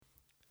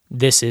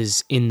This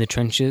is In the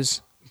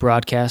Trenches,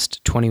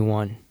 Broadcast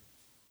 21.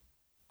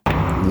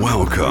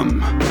 Welcome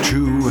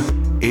to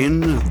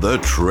In the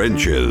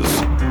Trenches,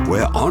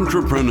 where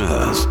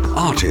entrepreneurs,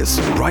 artists,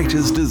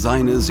 writers,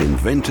 designers,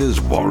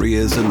 inventors,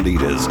 warriors, and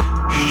leaders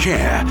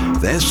share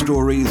their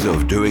stories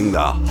of doing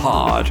the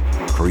hard,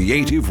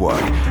 creative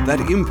work that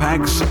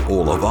impacts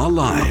all of our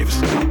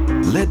lives.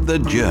 Let the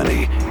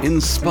journey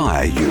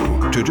inspire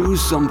you to do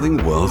something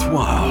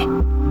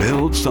worthwhile,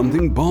 build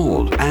something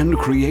bold, and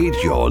create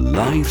your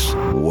life's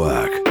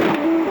work.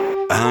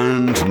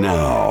 And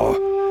now,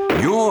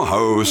 your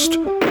host,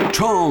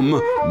 Tom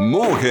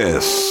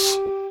Morkis.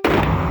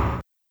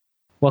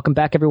 Welcome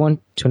back, everyone,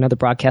 to another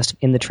broadcast of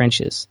In the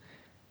Trenches.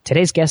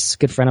 Today's guest is a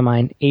good friend of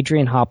mine,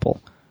 Adrian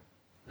Hoppel,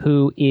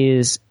 who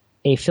is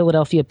a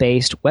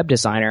Philadelphia-based web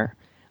designer,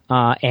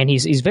 and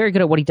he's very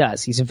good at what he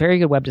does. He's a very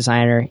good web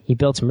designer. He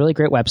built some really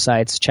great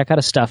websites. Check out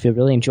his stuff. You'll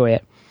really enjoy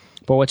it.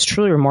 But what's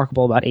truly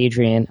remarkable about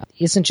Adrian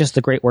isn't just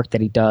the great work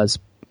that he does,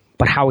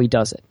 but how he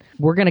does it.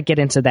 We're going to get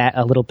into that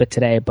a little bit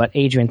today, but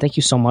Adrian, thank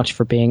you so much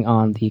for being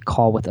on the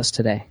call with us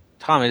today.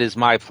 Tom, it is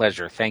my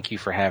pleasure. Thank you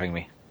for having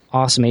me.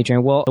 Awesome,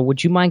 Adrian. Well,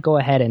 would you mind go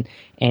ahead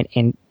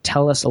and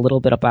tell us a little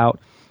bit about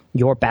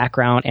your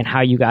background and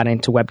how you got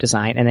into web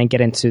design, and then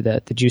get into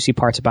the juicy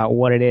parts about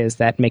what it is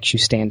that makes you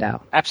stand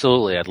out?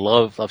 Absolutely. I'd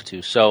love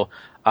to. So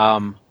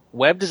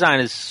web design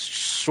is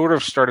sort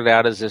of started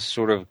out as this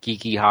sort of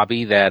geeky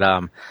hobby that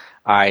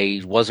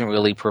I wasn't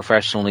really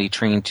professionally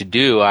trained to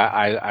do.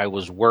 I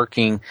was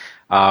working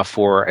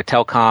for a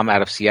telecom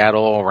out of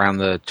Seattle around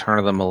the turn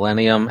of the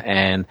millennium,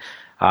 and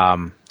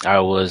I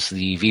was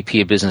the VP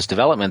of business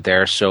development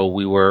there. So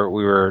we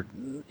were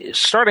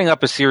starting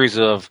up a series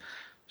of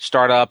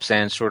startups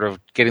and sort of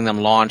getting them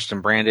launched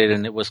and branded,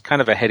 and it was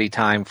kind of a heady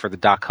time for the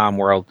 .com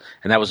world,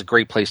 and that was a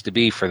great place to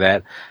be for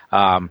that.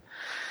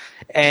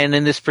 And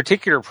in this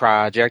particular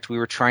project, we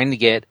were trying to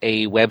get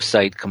a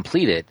website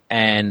completed,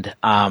 and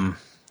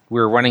we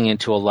were running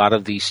into a lot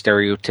of the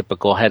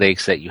stereotypical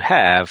headaches that you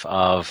have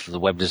of the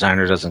web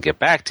designer doesn't get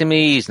back to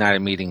me, he's not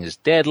meeting his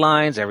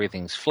deadlines,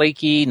 everything's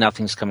flaky,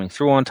 nothing's coming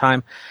through on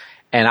time.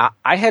 And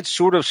I had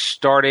sort of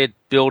started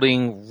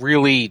building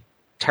really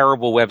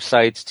terrible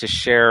websites to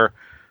share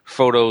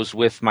photos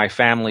with my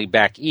family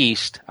back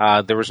east.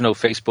 There was no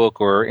Facebook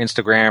or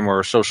Instagram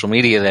or social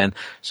media then.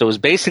 So it was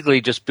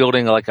basically just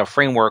building like a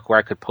framework where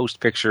I could post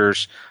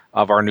pictures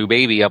of our new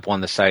baby up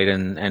on the site,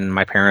 and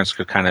my parents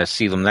could kind of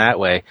see them that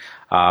way,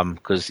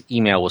 because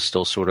email was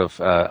still sort of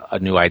a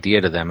new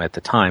idea to them at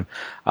the time.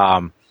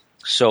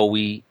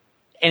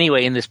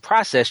 Anyway, in this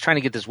process, trying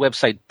to get this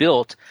website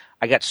built,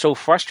 I got so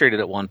frustrated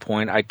at one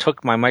point, I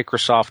took my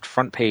Microsoft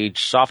front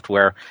page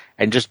software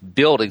and just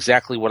built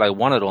exactly what I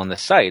wanted on the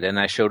site. And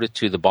I showed it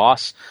to the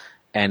boss,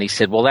 and he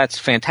said, well, that's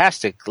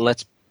fantastic.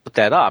 Let's put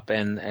that up.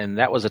 And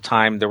that was a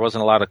time there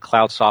wasn't a lot of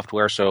cloud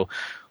software, so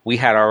we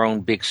had our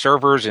own big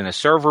servers in a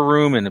server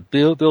room in a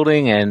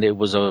building, and it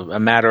was a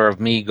matter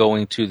of me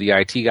going to the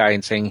IT guy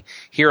and saying,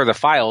 here are the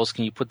files.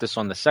 Can you put this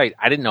on the site?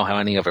 I didn't know how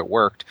any of it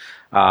worked.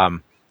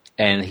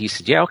 And he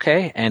said, yeah,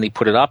 okay. And he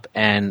put it up,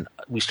 and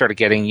we started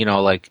getting,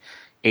 like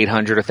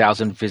 800,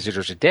 1,000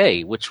 visitors a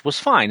day, which was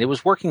fine. It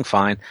was working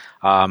fine.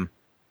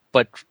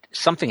 But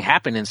something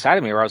happened inside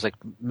of me where I was like,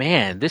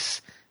 man,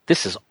 this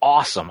is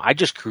awesome. I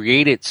just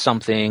created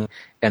something,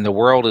 and the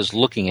world is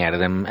looking at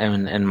it.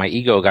 And my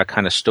ego got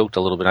kind of stoked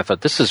a little bit. I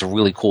thought, this is a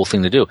really cool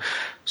thing to do.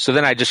 So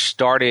then I just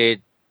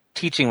started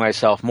teaching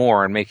myself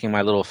more and making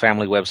my little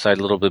family website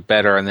a little bit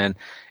better. And then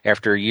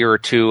after a year or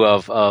two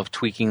of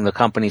tweaking the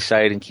company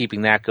site and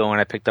keeping that going,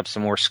 I picked up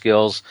some more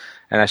skills,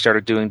 and I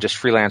started doing just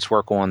freelance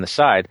work on the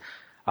side.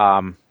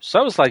 So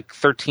that was like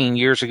 13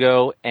 years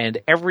ago, and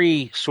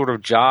every sort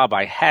of job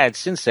I had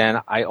since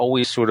then, I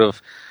always sort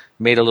of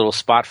made a little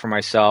spot for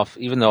myself.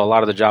 Even though a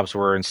lot of the jobs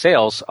were in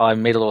sales, I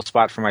made a little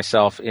spot for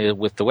myself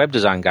with the web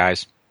design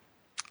guys,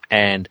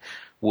 and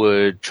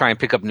would try and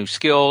pick up new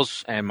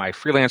skills, and my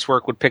freelance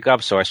work would pick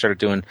up. So I started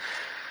doing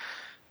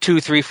 2,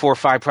 3, 4,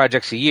 5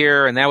 projects a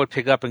year, and that would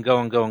pick up and go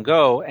and go and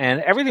go.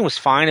 And everything was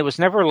fine. It was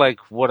never like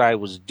what I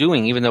was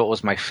doing, even though it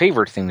was my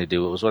favorite thing to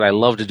do. It was what I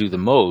loved to do the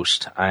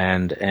most.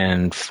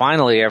 And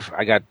finally,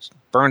 I got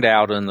burned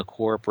out in the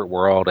corporate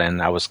world,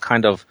 and I was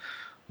kind of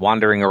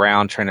wandering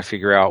around trying to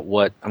figure out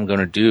what I'm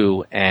going to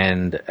do.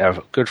 And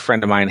a good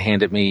friend of mine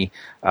handed me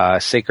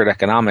Sacred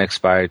Economics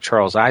by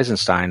Charles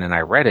Eisenstein, and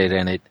I read it,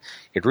 and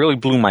it really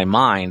blew my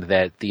mind,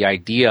 that the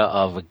idea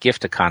of a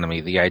gift economy,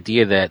 the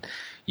idea that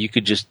you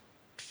could just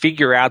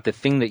figure out the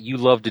thing that you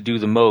love to do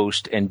the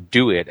most and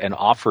do it and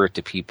offer it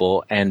to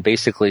people and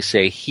basically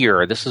say,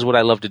 here, this is what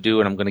I love to do,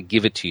 and I'm going to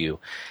give it to you.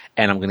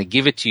 And I'm going to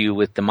give it to you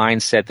with the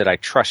mindset that I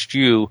trust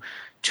you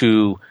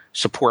to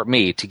support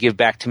me, to give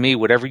back to me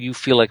whatever you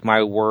feel like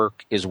my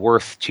work is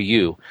worth to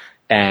you.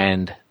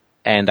 And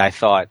I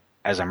thought,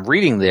 as I'm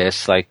reading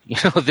this, like,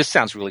 this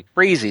sounds really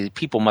crazy.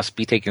 People must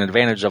be taken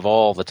advantage of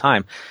all the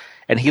time.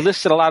 And he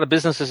listed a lot of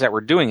businesses that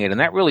were doing it, and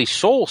that really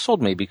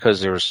sold me,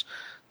 because there's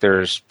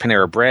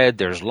Panera Bread,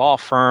 there's law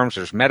firms,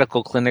 there's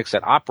medical clinics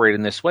that operate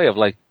in this way of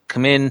like,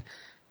 come in,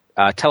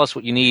 tell us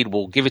what you need.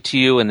 We'll give it to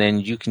you, and then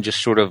you can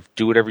just sort of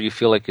do whatever you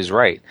feel like is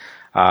right.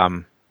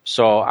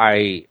 So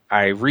I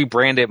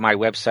rebranded my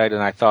website,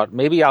 and I thought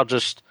maybe I'll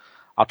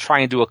try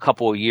and do a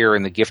couple a year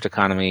in the gift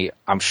economy.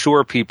 I'm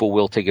sure people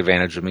will take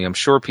advantage of me. I'm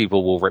sure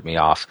people will rip me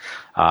off.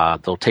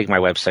 They'll take my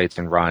websites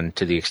and run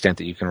to the extent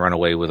that you can run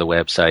away with a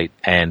website,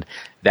 and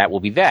that will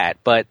be that.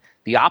 But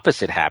the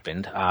opposite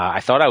happened.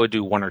 I thought I would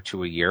do 1 or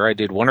 2 a year. I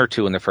did 1 or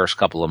 2 in the first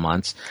couple of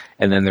months,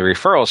 and then the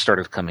referrals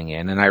started coming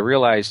in, and I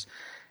realized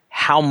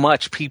how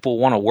much people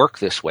want to work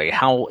this way,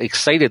 how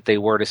excited they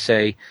were to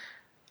say,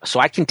 so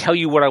I can tell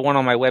you what I want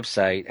on my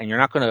website, and you're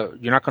not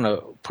gonna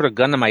put a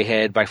gun to my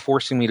head by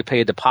forcing me to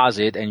pay a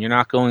deposit, and you're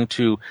not going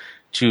to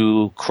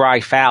cry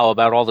foul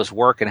about all this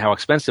work and how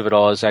expensive it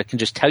all is. I can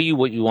just tell you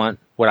what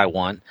I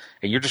want,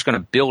 and you're just going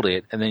to build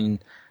it, and then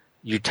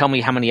you tell me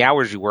how many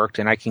hours you worked,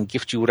 and I can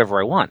gift you whatever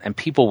I want. And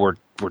people were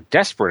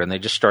desperate, and they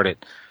just started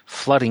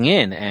flooding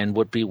in, and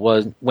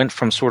went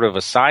from sort of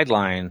a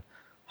sideline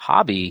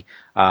hobby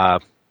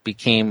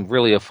became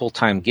really a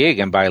full-time gig.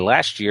 And by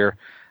last year,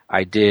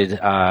 I did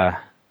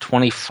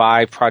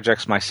 25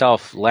 projects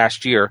myself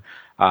last year,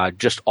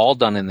 just all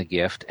done in the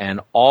gift, and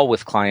all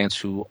with clients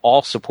who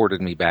all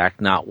supported me back.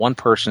 Not one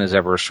person has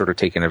ever sort of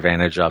taken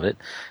advantage of it.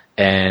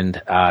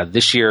 And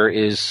this year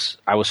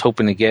I was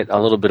hoping to get a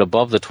little bit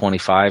above the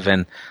 25,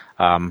 and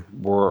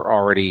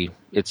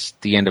it's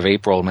the end of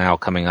April now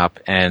coming up,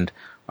 and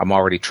I'm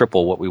already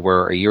triple what we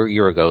were a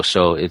year ago.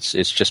 So it's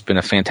just been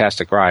a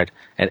fantastic ride,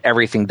 and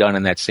everything done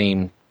in that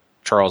same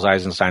Charles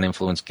Eisenstein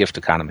influenced gift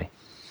economy.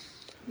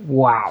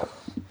 Wow.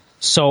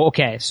 So,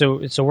 okay. So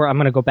I'm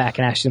going to go back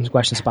and ask you some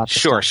questions about this.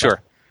 Sure.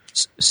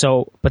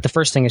 So, but the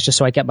first thing is, just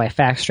so I get my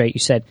facts straight, you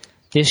said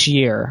this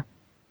year,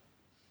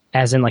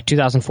 as in like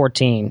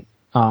 2014,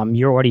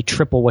 you're already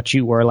triple what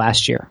you were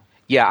last year.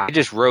 Yeah, I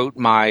just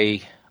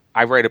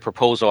I write a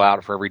proposal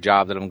out for every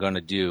job that I'm going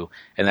to do,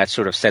 and that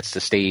sort of sets the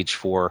stage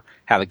for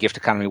how the gift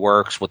economy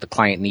works, what the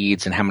client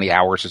needs, and how many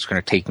hours it's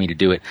going to take me to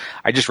do it.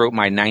 I just wrote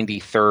my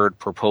 93rd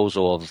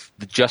proposal of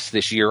just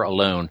this year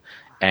alone,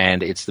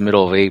 and it's the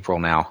middle of April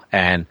now.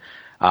 And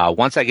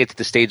once I get to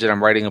the stage that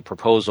I'm writing a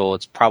proposal,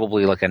 it's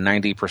probably like a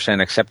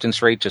 90%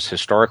 acceptance rate just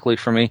historically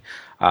for me.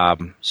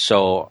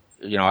 So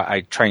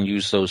I try and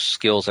use those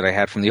skills that I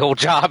had from the old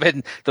job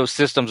and those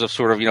systems of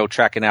sort of,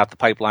 tracking out the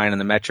pipeline and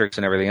the metrics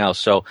and everything else.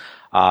 So,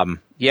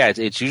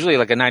 it's usually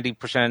like a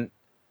 90%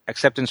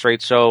 acceptance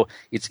rate. So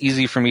it's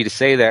easy for me to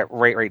say that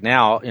right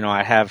now.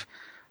 I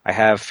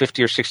have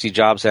 50 or 60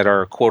 jobs that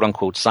are quote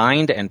unquote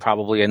signed, and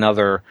probably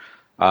another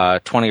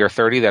 20 or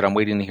 30 that I'm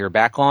waiting to hear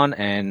back on.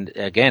 And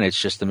again, it's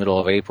just the middle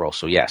of April.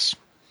 So yes,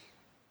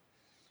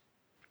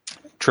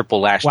 triple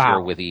last year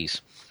with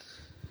ease.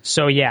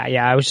 So yeah,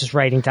 I was just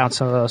writing down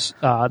some of those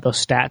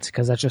stats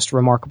because that's just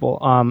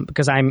remarkable.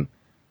 Because I'm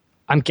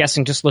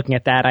guessing, just looking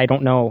at that, I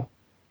don't know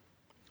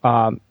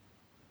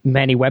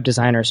many web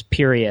designers,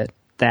 period,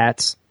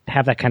 that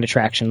have that kind of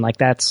traction. Like,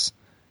 that's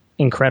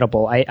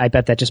incredible. I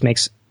bet that just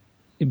makes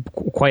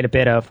quite a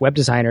bit of web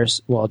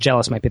designers, well,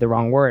 jealous might be the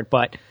wrong word,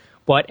 but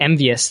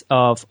envious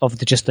of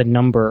just the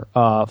number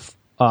of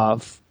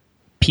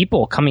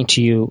people coming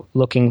to you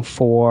looking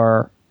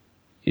for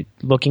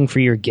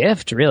your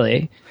gift,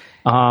 really.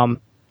 Can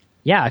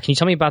you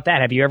tell me about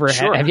that? Have you ever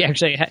have you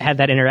actually had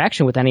that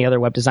interaction with any other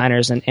web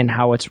designers, and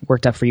how it's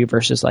worked out for you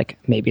versus like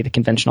maybe the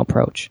conventional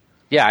approach?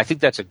 Yeah, I think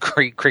that's a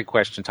great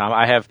question, Tom.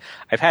 I've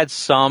had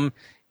some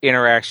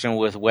interaction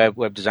with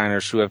web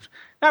designers who have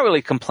not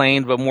really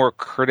complained, but more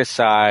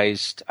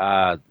criticized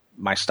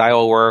my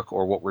style of work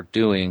or what we're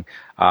doing.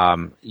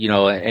 And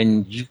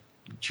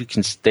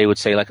they would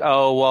say like,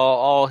 oh, well,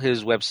 all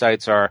his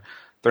websites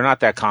they're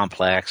not that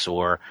complex,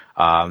 or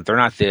they're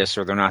not this,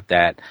 or they're not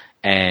that.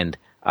 And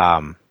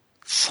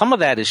some of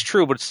that is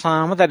true, but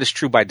some of that is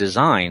true by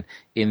design,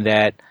 in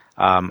that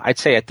I'd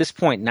say at this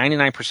point,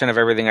 99% of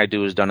everything I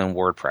do is done in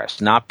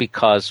WordPress, not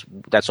because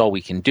that's all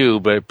we can do,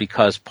 but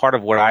because part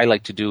of what I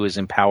like to do is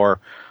empower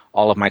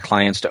all of my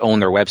clients to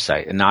own their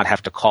website and not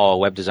have to call a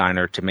web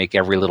designer to make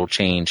every little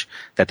change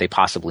that they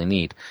possibly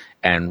need.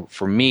 And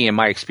for me, in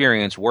my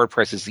experience,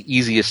 WordPress is the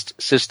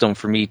easiest system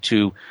for me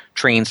to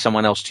train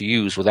someone else to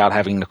use without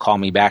having to call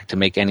me back to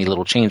make any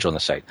little change on the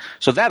site.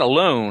 So that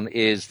alone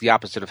is the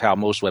opposite of how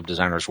most web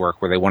designers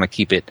work, where they want to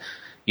keep it,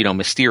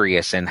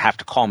 mysterious and have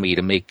to call me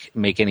to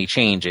make any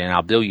change, and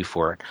I'll bill you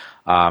for it.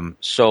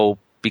 So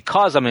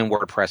because I'm in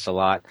WordPress a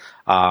lot,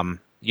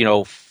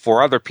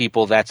 for other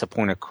people, that's a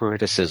point of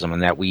criticism,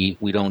 and that we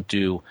don't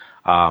use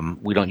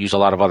a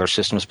lot of other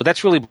systems, but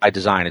that's really by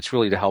design. It's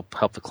really to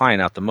help the client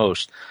out the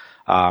most.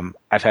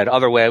 I've had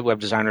other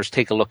web designers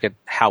take a look at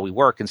how we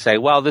work and say,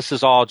 well, this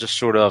is all just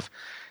sort of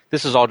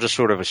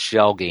a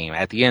shell game.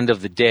 At the end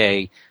of the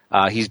day,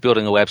 he's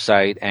building a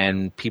website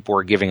and people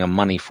are giving him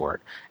money for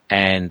it.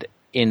 And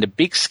in the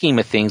big scheme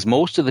of things,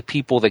 most of the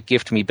people that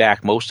gift me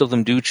back, most of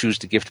them do choose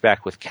to gift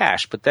back with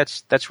cash, but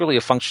that's really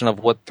a function of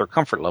what their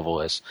comfort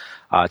level is.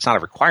 It's not a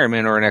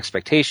requirement or an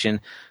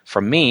expectation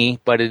from me,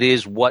 but it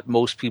is what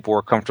most people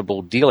are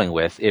comfortable dealing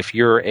with. If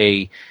you're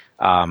a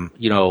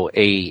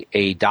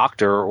a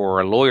doctor or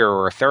a lawyer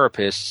or a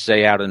therapist,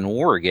 say out in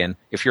Oregon.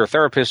 If you're a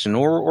therapist in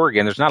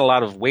Oregon, there's not a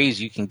lot of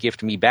ways you can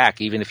gift me back,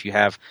 even if you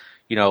have,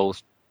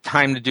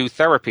 time to do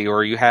therapy,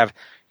 or you have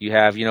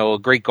a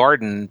great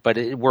garden, but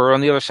we're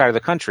on the other side of the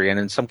country. And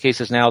in some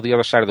cases now, the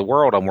other side of the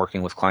world, I'm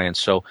working with clients.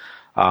 So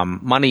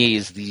money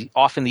is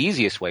often the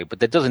easiest way,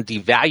 but that doesn't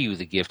devalue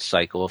the gift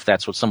cycle if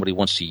that's what somebody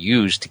wants to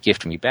use to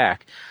gift me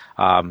back.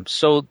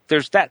 So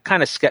there's that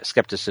kind of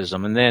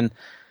skepticism. And then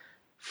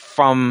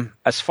from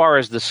as far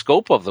as the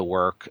scope of the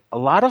work, a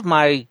lot of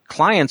my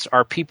clients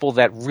are people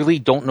that really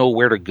don't know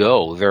where to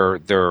go. They're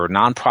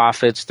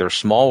nonprofits, they're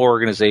small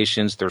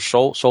organizations, they're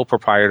sole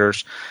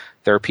proprietors.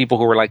 There are people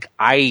who are like,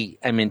 I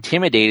am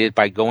intimidated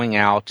by going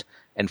out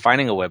and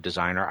finding a web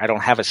designer. I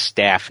don't have a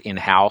staff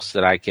in-house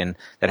that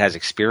has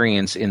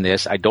experience in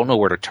this. I don't know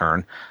where to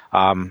turn.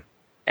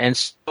 And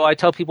so I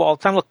tell people all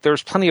the time, look,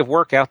 there's plenty of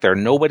work out there.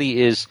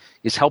 Nobody is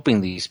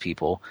helping these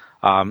people.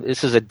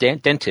 This is a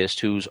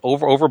dentist who's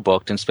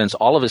overbooked and spends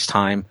all of his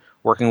time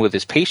working with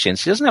his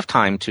patients. He doesn't have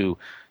time to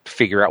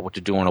figure out what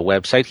to do on a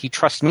website. He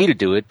trusts me to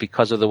do it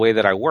because of the way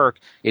that I work.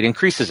 It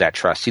increases that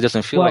trust. He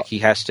doesn't feel like he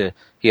has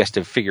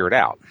to figure it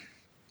out.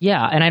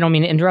 Yeah, and I don't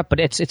mean to interrupt, but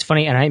it's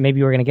funny, and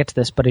maybe we're going to get to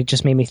this, but it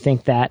just made me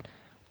think that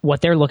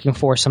what they're looking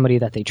for is somebody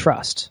that they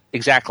trust.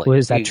 Exactly.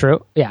 Is that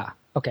true? Yeah.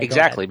 Okay.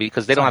 Exactly,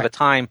 because they don't have the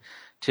time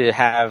to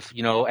have,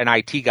 an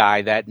IT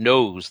guy that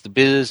knows the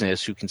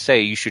business who can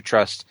say you should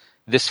trust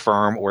this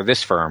firm or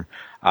this firm.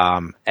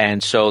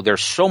 And so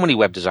there's so many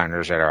web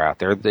designers that are out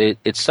there.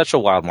 It's such a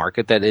wild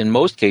market that in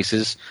most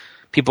cases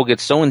people get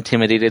so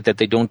intimidated that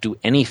they don't do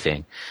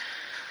anything.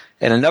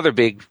 And another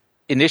big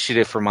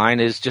initiative for mine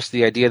is just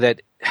the idea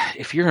that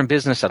if you're in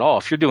business at all,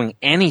 if you're doing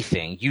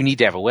anything, you need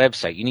to have a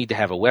website. You need to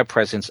have a web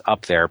presence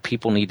up there.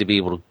 People need to be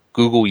able to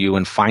Google you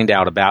and find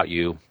out about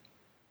you.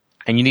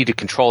 And you need to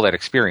control that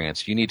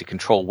experience. You need to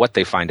control what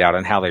they find out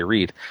and how they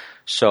read.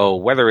 So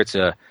whether it's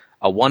a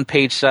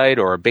one-page site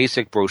or a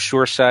basic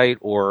brochure site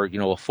or,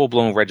 a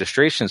full-blown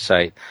registration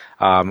site,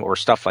 or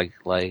stuff like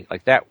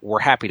that, we're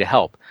happy to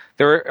help.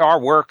 There are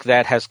work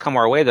that has come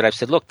our way that I've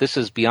said, look, this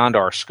is beyond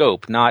our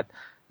scope. Not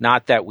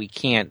that we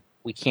can't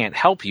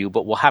help you,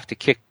 but we'll have to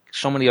kick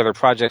so many other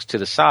projects to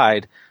the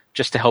side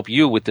just to help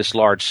you with this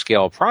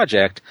large-scale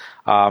project,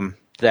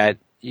 that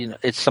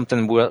it's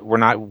something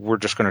we're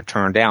just going to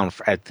turn down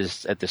at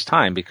this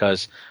time,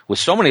 because with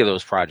so many of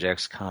those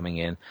projects coming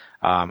in,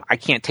 I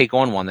can't take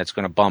on one that's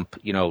going to bump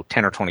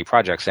 10 or 20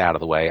 projects out of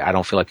the way. I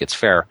don't feel like it's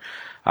fair,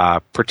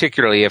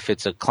 particularly if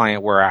it's a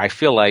client where I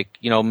feel like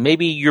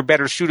maybe you're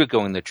better suited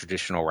going the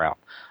traditional route,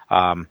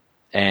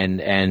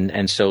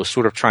 and so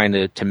sort of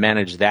trying to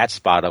manage that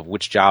spot of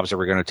which jobs are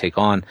we going to take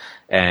on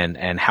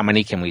and how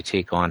many can we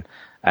take on.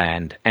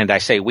 And I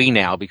say we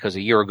now because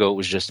a year ago it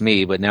was just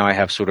me, but now I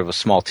have sort of a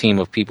small team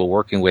of people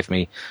working with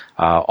me,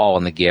 all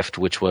in the gift,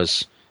 which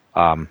was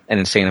an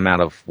insane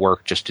amount of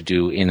work just to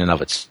do in and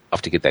of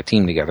itself to get that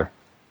team together.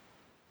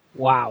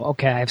 Wow.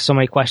 Okay, I have so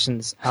many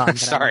questions.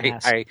 Sorry,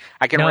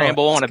 I can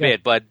ramble on a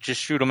bit, but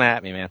just shoot them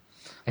at me, man.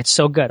 It's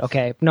so good.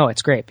 Okay, no,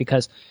 it's great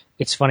because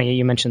it's funny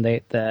you mentioned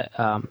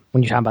the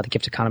when you're talking about the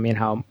gift economy and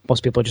how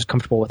most people are just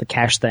comfortable with the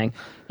cash thing,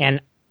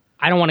 and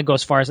I don't want to go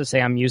as far as to say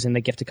I'm using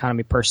the gift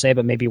economy per se,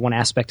 but maybe one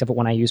aspect of it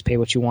when I use Pay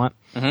What You Want.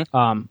 Mm-hmm.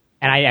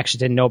 And I actually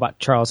didn't know about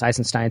Charles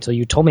Eisenstein until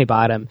you told me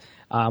about him,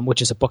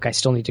 which is a book I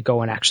still need to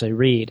go and actually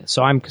read.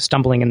 So I'm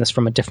stumbling in this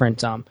from a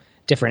different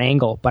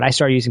angle. But I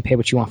started using Pay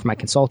What You Want for my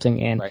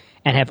consulting and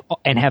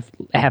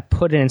have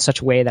put it in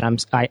such a way that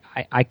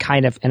I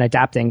kind of am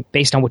adapting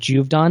based on what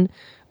you've done,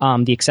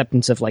 the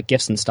acceptance of like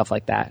gifts and stuff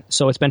like that.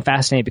 So it's been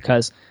fascinating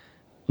because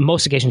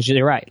most occasions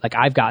you're right. Like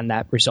I've gotten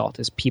that result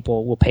is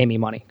people will pay me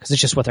money because it's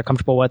just what they're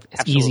comfortable with.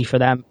 It's Absolutely. Easy for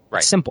them. Right.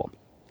 It's simple.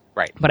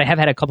 Right. But I have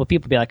had a couple of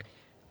people be like,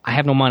 I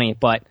have no money,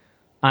 but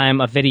I'm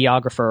a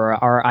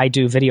videographer or I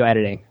do video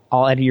editing.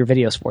 I'll edit your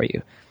videos for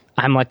you.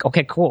 I'm like,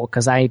 okay, cool.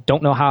 Cause I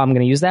don't know how I'm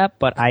going to use that,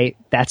 but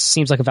that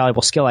seems like a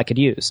valuable skill I could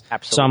use.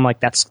 Absolutely. So I'm like,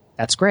 that's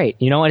great.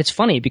 And it's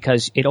funny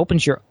because it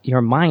opens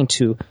your mind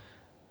to,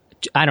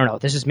 I don't know.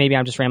 This is maybe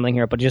I'm just rambling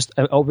here, but just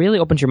it really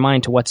opens your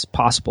mind to what's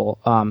possible,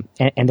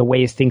 and the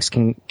ways things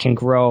can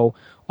grow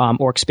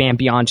or expand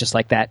beyond just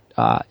like that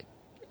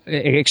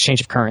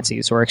exchange of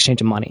currencies or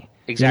exchange of money.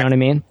 Exactly. You know what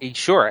I mean?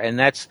 Sure. And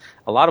that's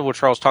a lot of what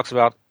Charles talks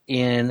about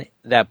in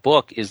that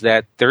book is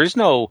that there's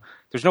no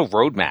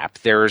roadmap.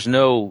 There is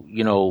no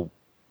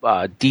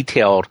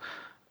detailed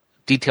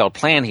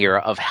plan here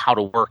of how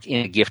to work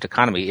in a gift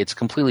economy. It's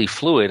completely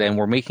fluid, and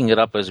we're making it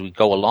up as we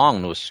go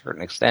along to a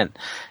certain extent.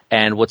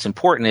 And what's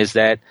important is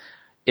that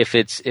if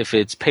it's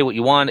Pay What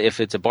You Want, if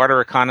it's a barter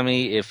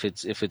economy, if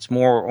it's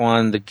more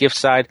on the gift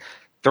side,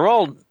 they're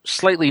all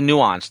slightly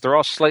nuanced. They're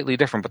all slightly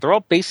different, but they're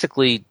all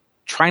basically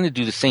trying to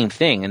do the same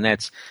thing, and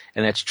that's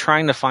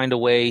trying to find a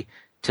way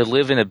to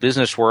live in a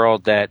business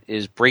world that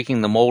is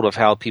breaking the mold of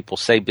how people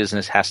say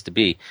business has to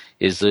be,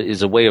 is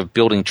a way of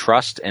building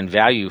trust and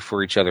value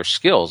for each other's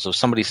skills. Of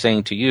somebody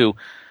saying to you,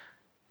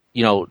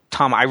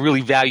 Tom, I really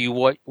value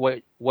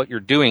what you're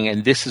doing,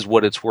 and this is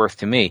what it's worth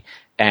to me.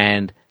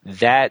 And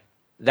that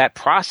that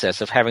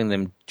process of having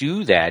them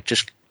do that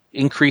just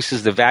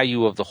increases the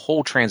value of the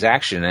whole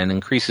transaction and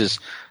increases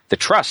the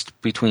trust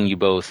between you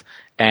both.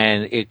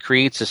 And it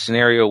creates a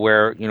scenario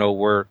where,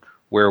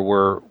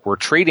 we're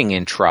trading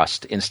in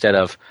trust instead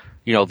of,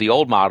 the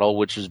old model,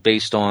 which is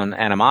based on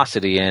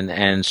animosity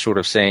and sort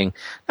of saying,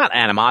 not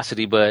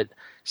animosity, but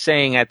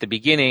saying at the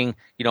beginning,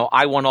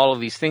 I want all of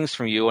these things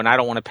from you and I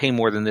don't want to pay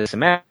more than this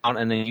amount.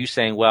 And then you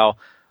saying, well,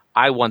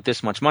 I want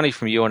this much money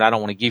from you and I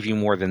don't want to give you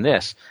more than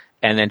this.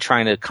 And then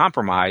trying to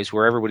compromise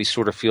where everybody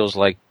sort of feels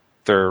like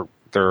they're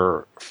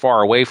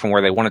far away from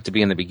where they want it to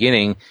be in the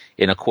beginning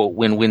in a quote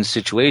win-win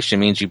situation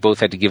means you both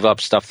had to give up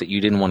stuff that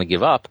you didn't want to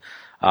give up.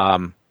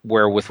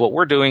 Where with what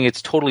we're doing,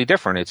 it's totally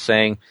different. It's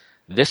saying,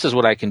 this is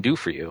what I can do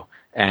for you.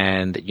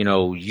 And,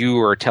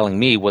 you are telling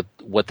me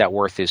what that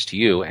worth is to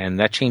you. And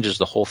that changes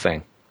the whole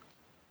thing.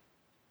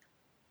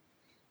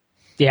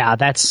 Yeah,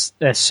 that's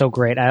so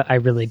great. I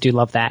really do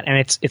love that. And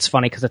it's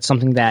funny because it's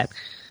something that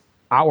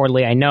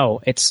outwardly I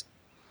know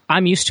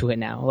I'm used to it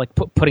now, like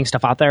putting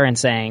stuff out there and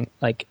saying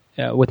like,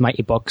 with my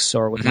ebooks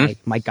or with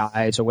my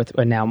guides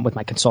or now with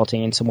my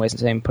consulting in some ways and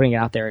saying, putting it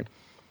out there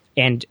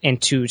and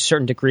to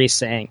certain degrees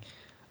saying,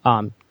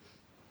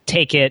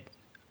 take it,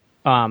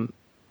 or,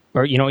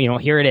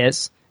 here it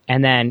is.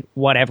 And then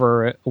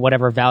whatever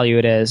value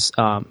it is,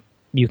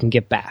 you can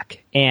give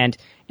back. And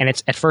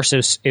it's at first it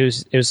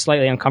was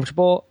slightly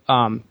uncomfortable,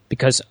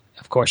 because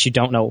of course you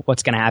don't know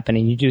what's going to happen.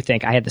 And you do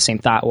think I had the same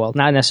thought. Well,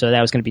 not necessarily that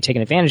I was going to be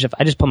taken advantage of.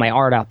 I just put my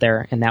art out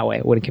there and that way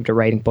it wouldn't come to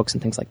writing books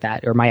and things like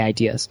that, or my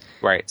ideas.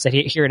 Right. So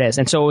here it is.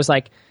 And so it was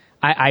like,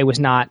 I was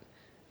not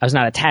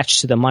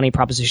attached to the money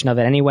proposition of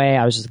it anyway.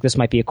 I was just like, this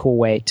might be a cool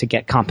way to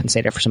get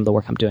compensated for some of the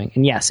work I'm doing.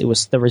 And yes,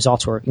 the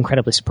results were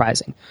incredibly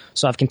surprising.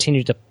 So I've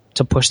continued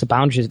to push the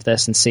boundaries of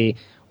this and see,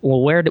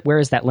 well, where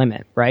is that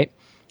limit, right?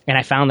 And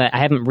I found that I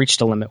haven't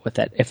reached a limit with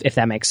it, if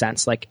that makes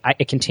sense. Like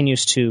it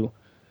continues to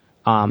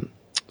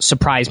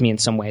surprise me in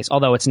some ways.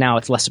 Although it's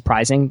less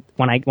surprising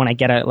when I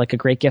get a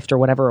great gift or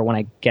whatever, or when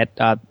I get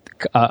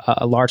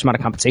a large amount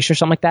of compensation or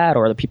something like that,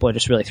 or the people are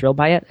just really thrilled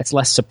by it. It's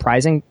less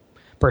surprising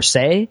per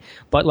se,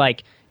 but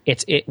like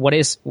what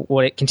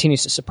it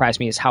continues to surprise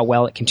me is how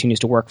well it continues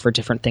to work for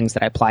different things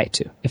that I apply it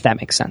to, if that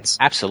makes sense.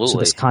 Absolutely. So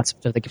this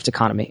concept of the gift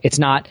economy, it's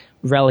not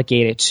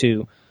relegated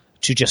to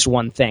just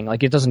one thing.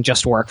 Like it doesn't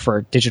just work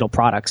for digital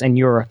products. And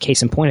you're a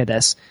case in point of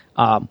this.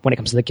 When it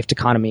comes to the gift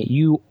economy,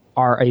 you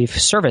are a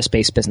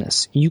service-based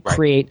business. You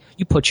create,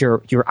 you put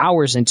your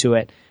hours into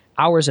it,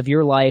 hours of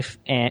your life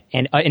and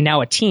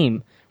now a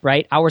team,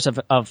 right? Hours of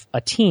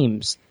a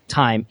team's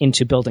time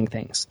into building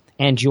things.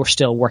 And you're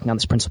still working on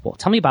this principle.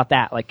 Tell me about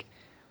that. Like,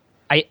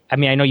 I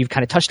mean, I know you've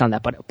kind of touched on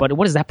that, but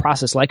what is that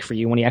process like for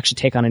you when you actually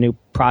take on a new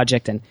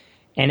project and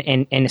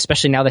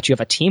especially now that you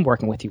have a team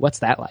working with you? What's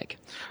that like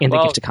in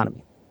the gift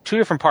economy? Two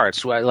different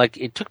parts. Like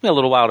it took me a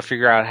little while to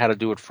figure out how to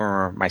do it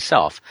for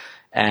myself.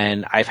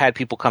 And I've had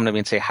people come to me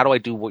and say, how do I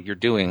do what you're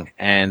doing?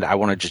 And I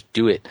want to just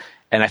do it.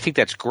 And I think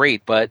that's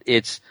great, but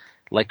it's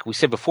like we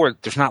said before,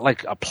 there's not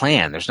like a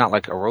plan. There's not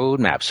like a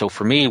roadmap. So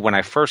for me, when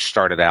I first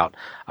started out,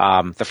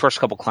 the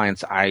first couple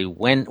clients I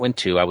went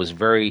to, I was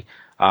very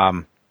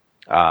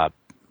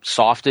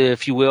soft,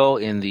 if you will,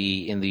 in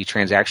the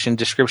transaction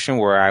description,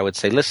 where I would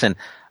say, listen,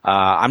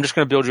 I'm just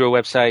going to build you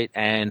a website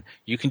and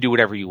you can do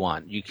whatever you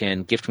want. You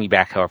can gift me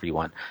back however you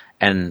want.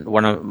 And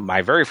one of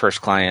my very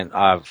first client,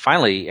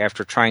 finally,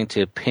 after trying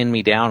to pin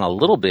me down a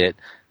little bit,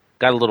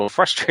 got a little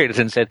frustrated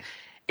and said,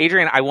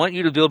 Adrian, I want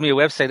you to build me a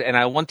website and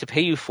I want to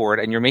pay you for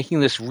it. And you're making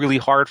this really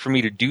hard for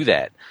me to do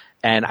that.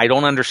 And I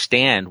don't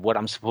understand what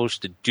I'm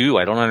supposed to do.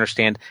 I don't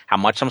understand how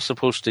much I'm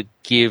supposed to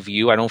give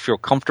you. I don't feel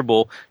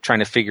comfortable trying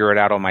to figure it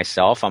out on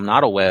myself. I'm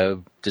not a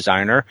web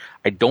designer.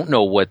 I don't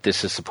know what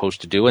this is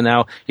supposed to do. And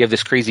now you have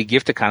this crazy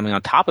gift economy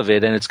on top of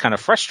it, and it's kind of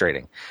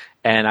frustrating.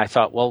 And I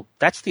thought, well,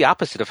 that's the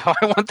opposite of how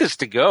I want this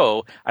to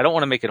go. I don't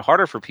want to make it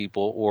harder for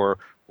people or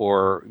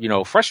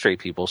frustrate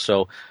people.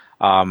 So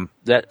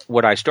that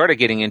what I started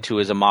getting into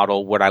is a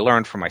model. What I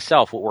learned for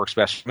myself, what works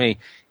best for me,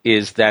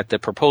 is that the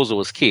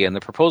proposal is key. And the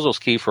proposal is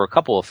key for a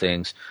couple of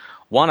things.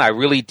 One, I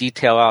really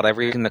detail out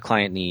everything the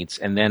client needs,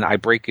 and then I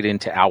break it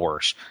into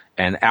hours.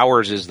 And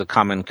hours is the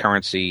common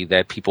currency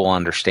that people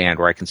understand,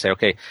 where I can say,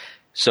 okay,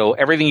 so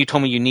everything you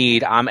told me you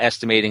need, I'm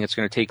estimating it's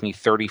going to take me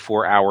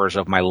 34 hours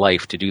of my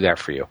life to do that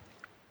for you.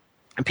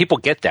 And people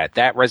get that.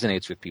 That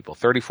resonates with people.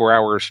 34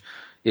 hours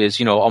is,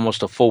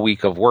 almost a full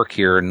week of work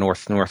here in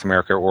North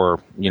America,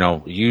 or,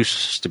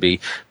 used to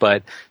be.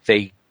 But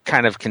they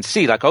kind of can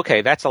see, like,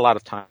 okay, that's a lot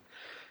of time.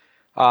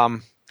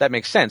 That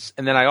makes sense.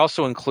 And then I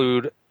also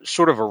include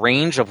sort of a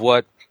range of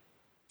what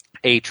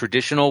a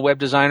traditional web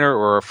designer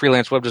or a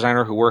freelance web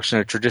designer who works in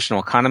a traditional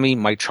economy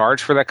might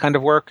charge for that kind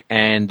of work.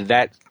 And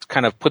that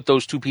kind of put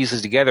those two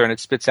pieces together and it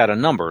spits out a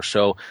number.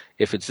 So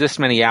if it's this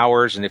many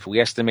hours and if we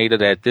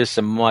estimated at this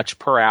much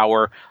per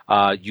hour,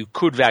 you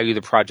could value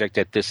the project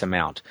at this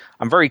amount.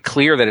 I'm very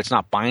clear that it's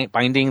not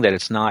binding, that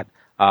it's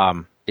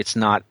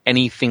not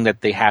anything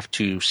that they have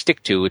to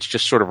stick to. It's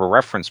just sort of a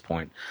reference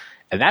point.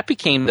 And that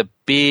became the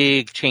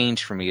big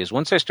change for me, is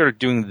once I started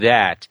doing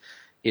that,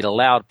 it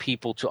allowed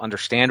people to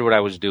understand what I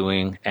was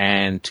doing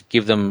and to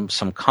give them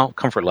some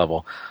comfort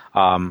level.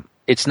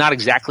 It's not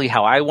exactly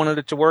how I wanted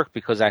it to work,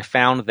 because I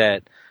found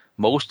that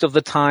most of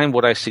the time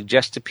what I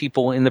suggest to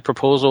people in the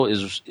proposal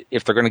is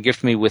if they're going to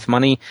gift me with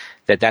money,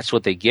 that's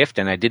what they gift,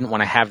 and I didn't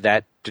want to have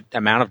that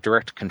amount of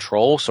direct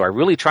control. So I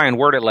really try and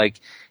word it like,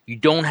 you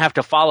don't have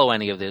to follow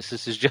any of this.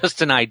 This is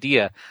just an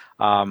idea.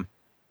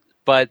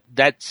 But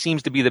that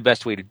seems to be the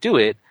best way to do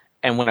it.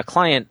 And when a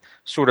client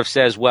sort of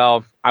says,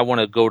 well, I want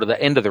to go to the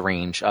end of the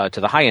range, to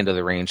the high end of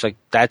the range, like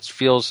that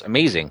feels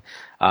amazing.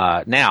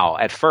 Now,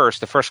 at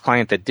first, the first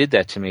client that did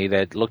that to me,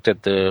 that looked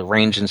at the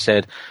range and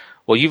said,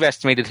 well, you've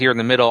estimated here in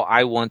the middle,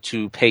 I want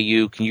to pay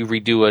you. Can you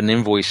redo an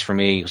invoice for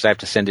me? Because I have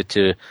to send it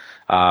to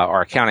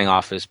our accounting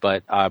office,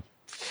 but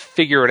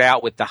figure it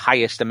out with the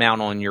highest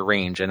amount on your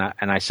range. And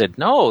I said,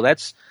 no,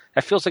 that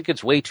feels like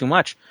it's way too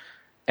much.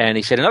 And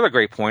he said another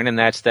great point, and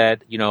that's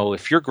that,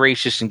 if you're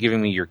gracious in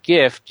giving me your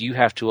gift, you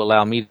have to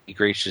allow me to be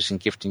gracious in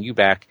gifting you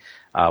back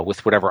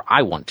with whatever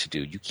I want to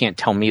do. You can't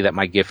tell me that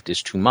my gift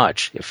is too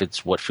much if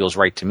it's what feels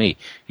right to me.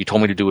 You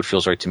told me to do what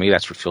feels right to me.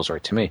 That's what feels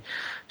right to me.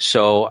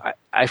 So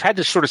I've had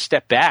to sort of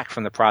step back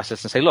from the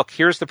process and say, look,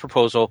 here's the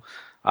proposal.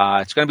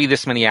 It's going to be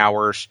this many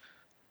hours.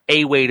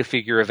 A way to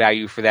figure a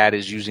value for that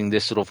is using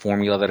this little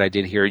formula that I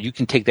did here. You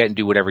can take that and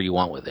do whatever you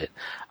want with it.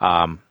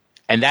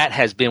 And that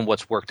has been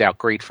what's worked out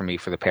great for me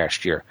for the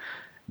past year.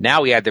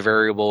 Now we add the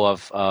variable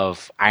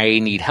of I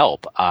need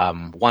help.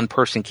 One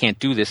person can't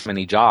do this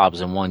many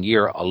jobs in 1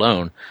 year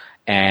alone,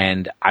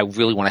 and I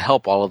really want to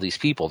help all of these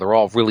people. They're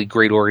all really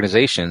great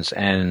organizations,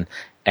 and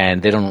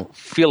they don't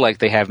feel like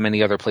they have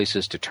many other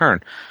places to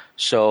turn.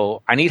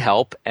 So I need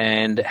help,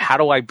 and how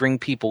do I bring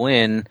people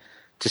in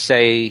to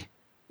say,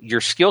 your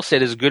skill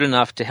set is good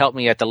enough to help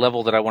me at the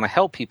level that I want to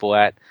help people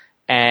at,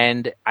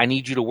 and I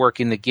need you to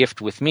work in the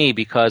gift with me,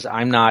 because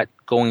I'm not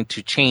going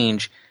to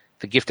change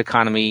the gift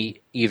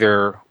economy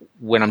either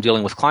when I'm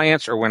dealing with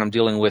clients or when I'm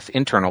dealing with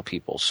internal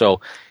people.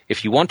 So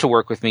if you want to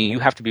work with me, you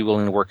have to be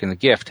willing to work in the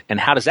gift. And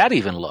how does that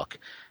even look?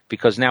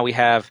 Because now we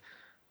have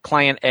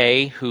client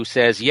A who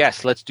says,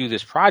 yes, let's do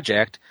this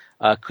project.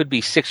 Could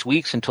be 6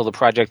 weeks until the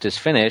project is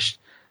finished.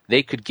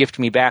 They could gift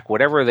me back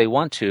whatever they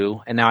want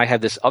to. And now I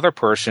have this other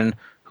person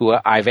who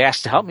I've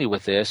asked to help me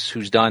with this,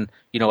 who's done,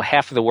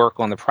 half of the work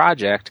on the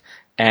project.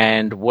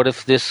 And what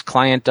if this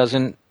client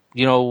doesn't,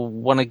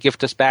 want to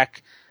gift us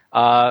back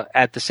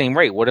at the same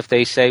rate? What if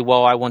they say,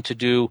 well, I want to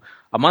do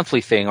a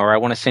monthly thing, or I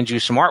want to send you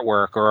some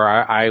artwork, or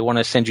I want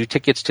to send you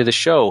tickets to the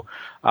show?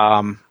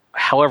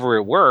 However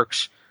it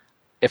works,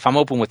 if I'm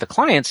open with the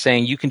client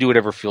saying you can do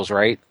whatever feels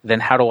right,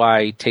 then how do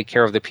I take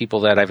care of the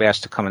people that I've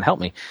asked to come and help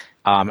me?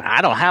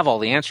 I don't have all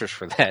the answers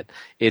for that.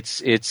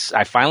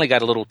 I finally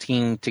got a little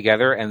team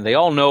together, and they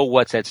all know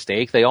what's at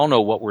stake. They all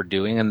know what we're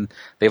doing, and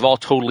they've all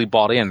totally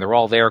bought in. They're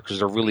all there because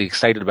they're really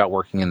excited about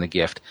working in the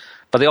gift.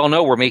 But they all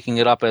know we're making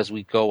it up as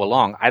we go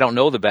along. I don't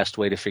know the best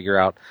way to figure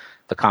out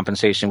the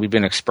compensation. We've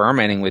been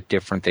experimenting with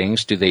different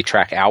things. Do they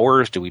track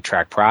hours? Do we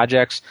track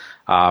projects?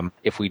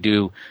 If we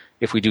do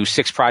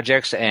 6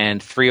 projects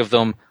and 3 of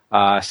them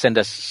send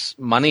us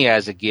money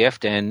as a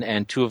gift,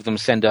 and 2 of them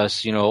send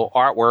us,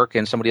 artwork,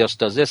 and somebody else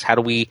does this, how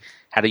do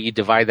you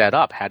divide that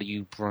up? How do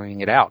you bring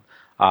it out?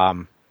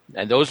 And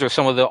those are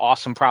some of the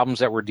awesome problems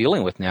that we're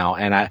dealing with now.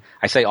 And I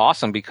say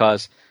awesome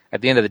because at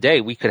the end of the day,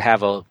 we could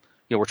have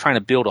we're trying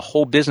to build a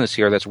whole business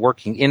here that's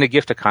working in a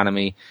gift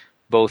economy,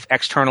 both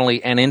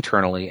externally and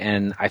internally.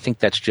 And I think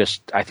that's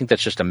just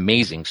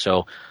amazing.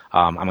 So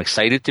I'm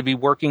excited to be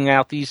working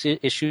out these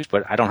issues,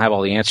 but I don't have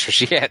all the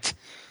answers yet.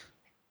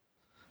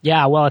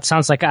 Yeah, well, it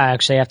sounds like I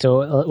actually have to.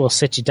 We'll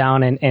sit you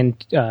down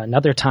and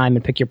another time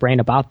and pick your brain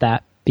about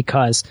that,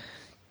 because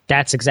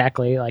that's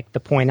exactly like the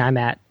point I'm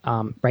at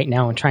right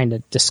now, and trying to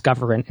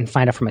discover and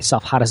find out for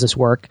myself, how does this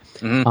work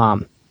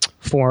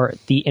for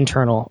the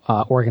internal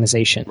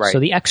organization. Right. So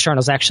the external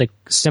is actually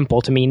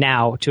simple to me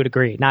now, to a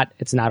degree.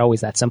 It's not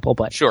always that simple,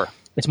 but sure,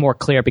 it's more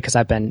clear because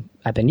I've been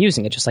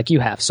using it just like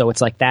you have. So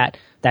it's like that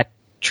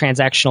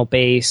transactional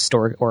based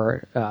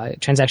or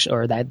transaction,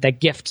 or that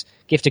gift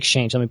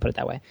exchange. Let me put it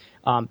that way.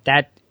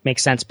 That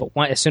makes sense. But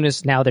as soon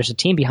as now there's a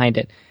team behind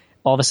it,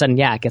 all of a sudden,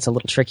 it gets a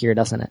little trickier,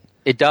 doesn't it?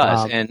 It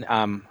does. And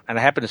I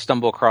happened to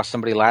stumble across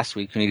somebody last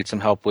week who needed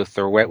some help with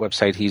their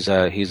website. He's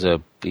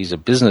a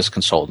business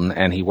consultant,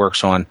 and he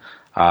works on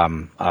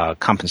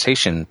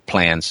compensation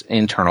plans,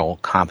 internal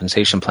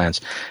compensation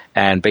plans,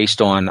 and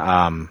based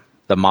on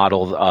the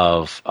model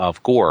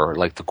of Gore,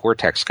 like the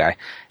Gore-Tex guy.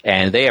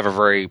 And they have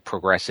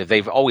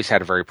they've always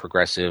had a very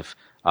progressive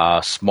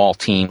small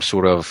team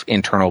sort of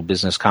internal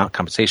business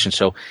compensation.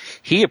 So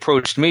he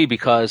approached me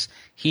because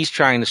he's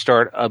trying to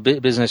start a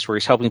business where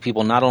he's helping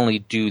people not only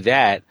do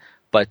that,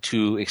 but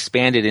to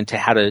expand it into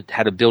how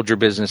to build your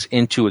business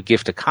into a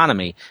gift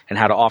economy, and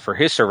how to offer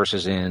his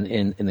services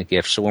in the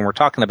gift. So when we're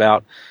talking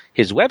about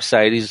his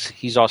website,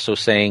 he's also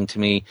saying to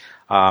me,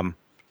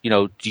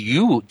 do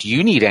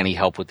you need any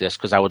help with this?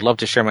 Because I would love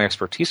to share my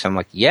expertise. And I'm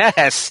like,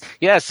 yes,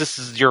 this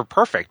is your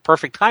perfect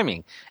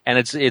timing. And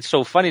it's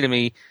so funny to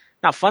me,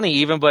 not funny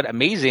even, but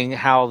amazing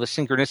how the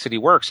synchronicity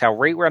works. How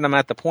right when I'm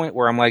at the point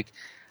where I'm like,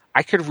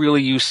 I could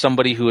really use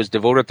somebody who has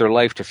devoted their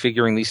life to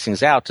figuring these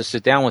things out to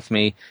sit down with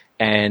me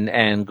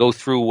and go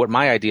through what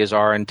my ideas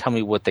are and tell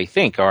me what they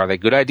think. Are they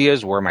good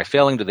ideas? Where am I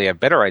failing? Do they have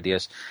better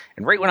ideas?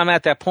 And right when I'm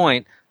at that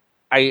point,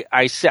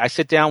 I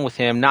sit down with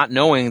him, not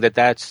knowing that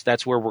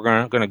that's where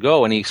we're going to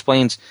go, and he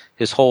explains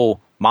his whole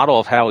model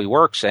of how he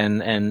works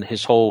and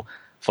his whole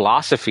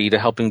philosophy to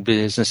helping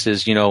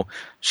businesses,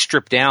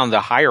 strip down the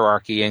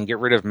hierarchy and get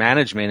rid of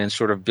management and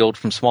sort of build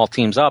from small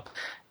teams up.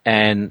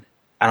 And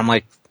I'm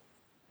like,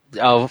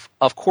 of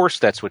course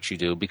that's what you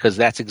do, because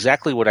that's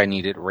exactly what I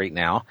needed right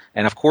now.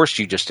 And of course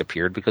you just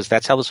appeared, because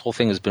that's how this whole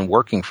thing has been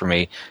working for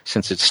me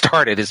since it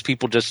started, is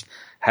people just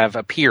have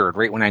appeared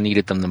right when I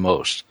needed them the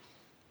most.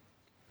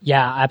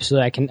 Yeah,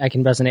 absolutely. I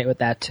can resonate with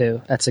that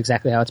too. That's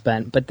exactly how it's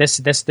been. But this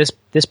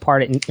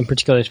part in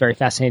particular is very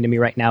fascinating to me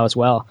right now as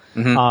well.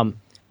 Mm-hmm.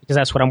 Because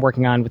that's what I'm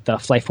working on with the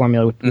Flight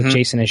Formula with mm-hmm.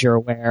 Jason, as you're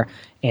aware,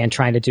 and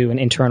trying to do an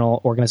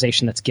internal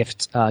organization that's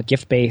gift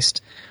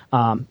based.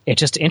 It's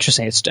just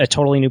interesting. It's a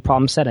totally new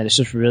problem set, and it's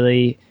just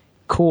really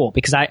cool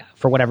because I,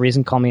 for whatever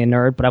reason, call me a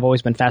nerd, but I've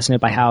always been fascinated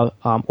by how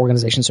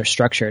organizations are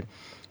structured.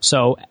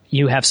 So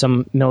you have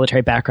some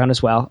military background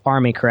as well,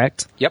 Army,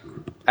 correct? Yep,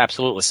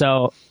 absolutely.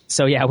 So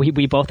yeah,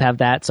 we both have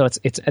that. So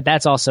it's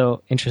that's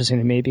also interesting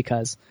to me,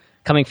 because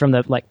coming from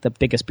the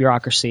biggest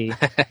bureaucracy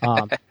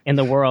in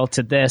the world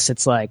to this,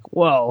 it's like,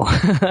 whoa.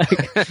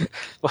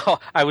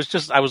 Well, I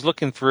was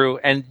looking through,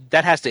 and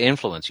that has to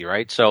influence you,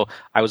 right? So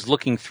I was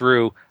looking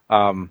through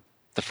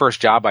the first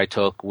job I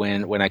took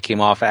when I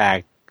came off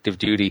active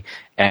duty,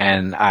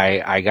 and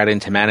I got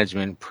into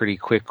management pretty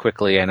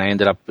quickly, and I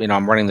ended up,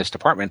 I'm running this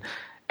department.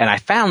 And I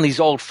found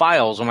these old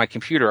files on my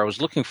computer. I was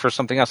looking for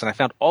something else, and I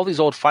found all these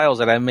old files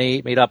that I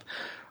made up,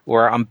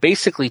 where I'm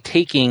basically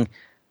taking,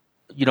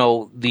 the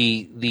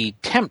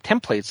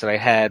templates that I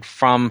had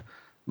from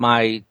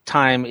my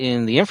time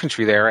in the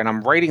infantry there, and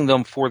I'm writing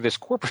them for this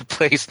corporate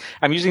place.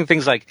 I'm using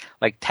things like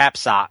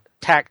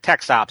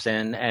TaxOps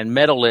and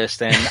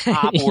Medalist and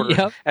Op Order,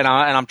 yep. and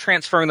I'm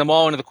transferring them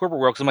all into the corporate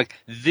world, because I'm like,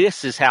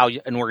 this is how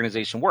an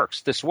organization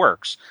works. This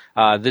works.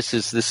 This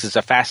is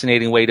a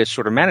fascinating way to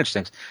sort of manage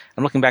things.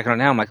 I'm looking back on it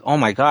now. I'm like, oh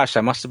my gosh,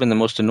 I must have been the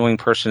most annoying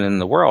person in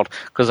the world,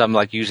 because I'm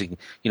like using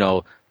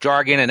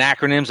jargon and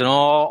acronyms and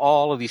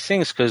all of these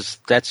things, because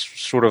that's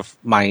sort of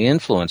my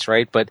influence,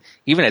 right? But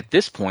even at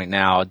this point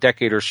now, a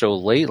decade or so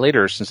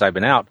later since I've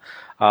been out,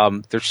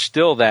 there's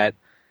still that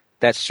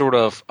sort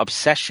of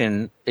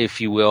obsession,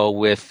 if you will,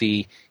 with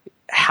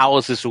how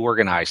is this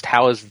organized?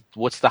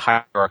 What's the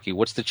hierarchy?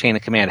 What's the chain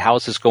of command? How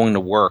is this going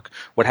to work?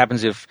 What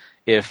happens if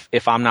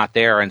I'm not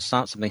there and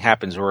something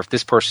happens, or if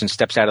this person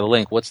steps out of the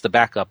link? What's the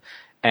backup?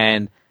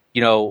 And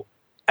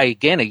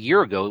again, a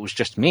year ago, it was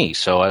just me,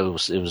 so I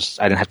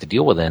didn't have to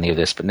deal with any of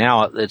this. But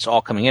now it's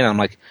all coming in, and I'm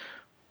like,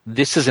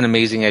 this is an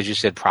amazing, as you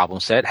said, problem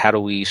set. How do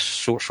we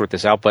sort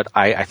this out? But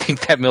I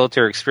think that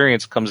military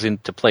experience comes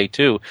into play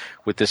too,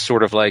 with this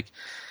sort of like,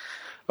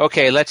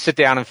 okay, let's sit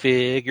down and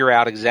figure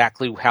out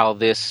exactly how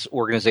this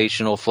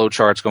organizational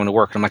flowchart is going to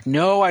work. And I'm like,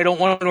 no, I don't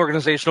want an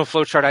organizational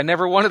flowchart. I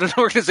never wanted an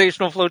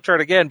organizational flowchart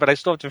again, but I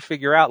still have to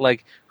figure out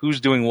like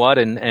who's doing what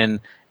and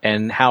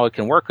how it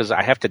can work, because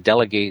I have to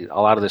delegate a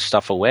lot of this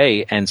stuff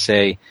away and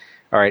say,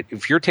 all right,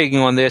 if you're taking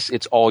on this,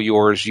 it's all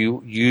yours.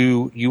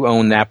 You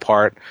own that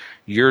part.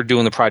 You're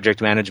doing the project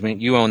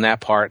management. You own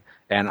that part.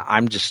 And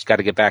I'm just got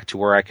to get back to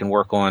where I can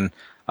work on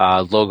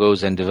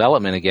logos and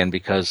development again,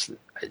 because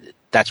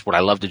that's what I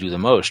love to do the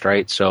most,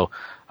 right? So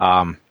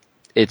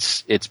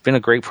it's been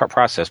a great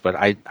process, but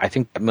I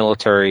think the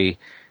military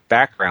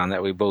background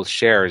that we both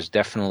share is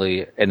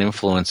definitely an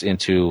influence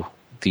into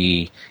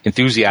the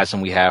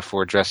enthusiasm we have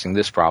for addressing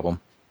this problem.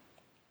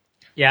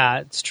 Yeah,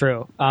 it's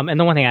true. And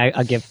the one thing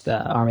I give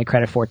the Army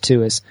credit for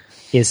too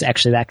is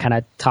actually that kind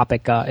of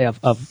topic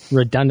of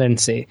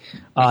redundancy.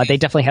 They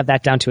definitely have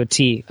that down to a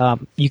T.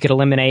 You could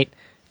eliminate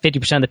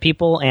 50% of the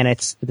people, and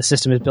the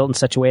system is built in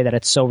such a way that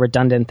it's so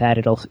redundant that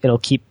it'll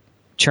keep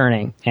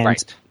churning, and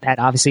right. That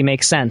obviously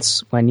makes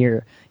sense when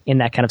you're in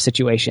that kind of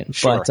situation.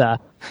 Sure.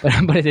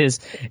 But it is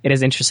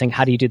interesting.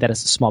 How do you do that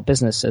as a small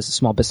business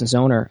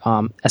owner?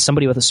 As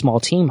somebody with a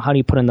small team, how do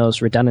you put in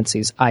those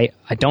redundancies? I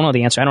don't know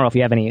the answer. I don't know if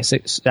you have any.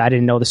 I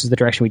didn't know this is the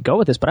direction we'd go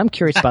with this, but I'm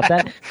curious about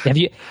that.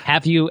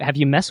 Have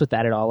you messed with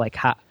that at all? Like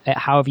how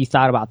have you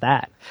thought about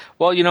that?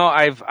 Well,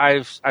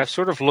 I've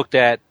sort of looked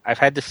at. I've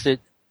had to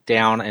sit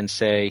down and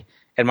say,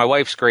 and my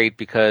wife's great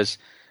because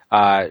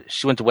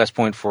she went to West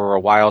Point for a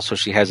while, so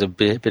she has a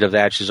bit of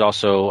that. She's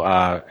also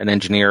an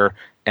engineer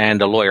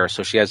and a lawyer,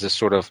 so she has this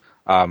sort of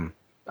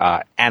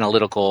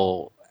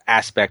analytical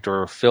aspect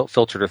or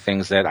filter to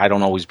things that I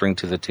don't always bring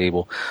to the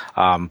table.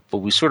 But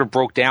we sort of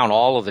broke down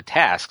all of the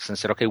tasks and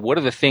said, okay, what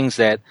are the things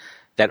that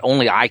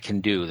only I can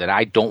do, that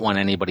I don't want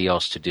anybody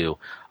else to do?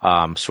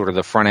 Sort of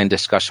the front end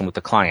discussion with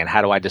the client.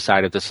 How do I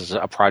decide if this is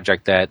a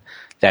project that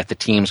the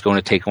team's going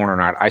to take on or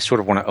not? I sort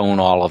of want to own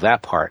all of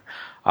that part.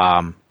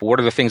 But what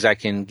are the things I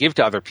can give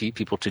to other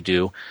people to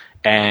do?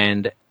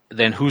 And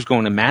then who's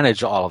going to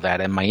manage all of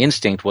that? And my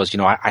instinct was,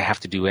 I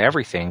have to do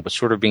everything, but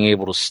sort of being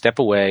able to step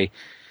away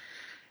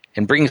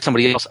and bringing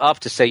somebody else up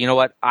to say, you know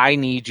what, I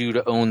need you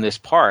to own this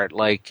part.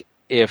 Like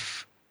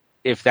if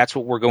that's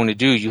what we're going to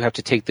do, you have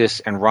to take this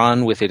and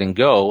run with it and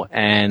go.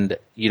 And,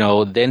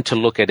 then to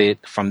look at it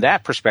from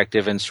that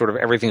perspective and sort of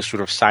everything's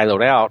sort of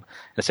siloed out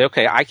and say,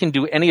 okay, I can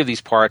do any of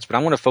these parts, but I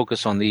want to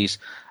focus on these.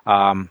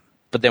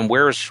 But then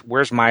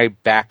where's my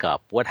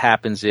backup? What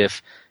happens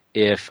if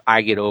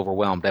I get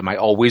overwhelmed? Am I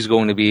always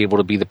going to be able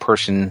to be the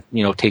person,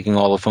 taking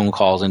all the phone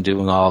calls and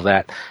doing all of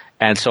that?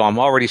 And so I'm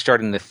already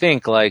starting to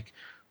think like,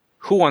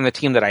 who on the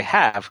team that I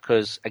have?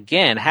 Because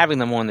again, having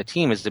them on the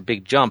team is a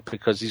big jump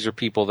because these are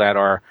people that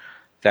are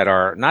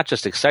not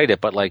just excited,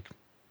 but like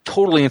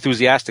totally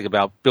enthusiastic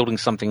about building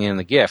something in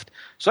the gift.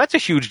 So that's a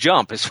huge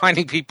jump, is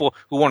finding people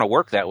who want to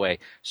work that way.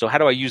 So how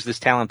do I use this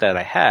talent that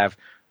I have?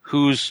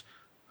 Who's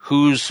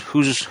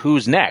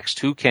next?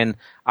 Who can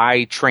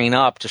I train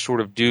up to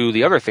sort of do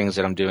the other things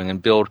that I'm doing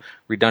and build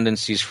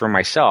redundancies for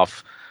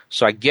myself?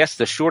 So I guess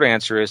the short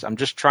answer is I'm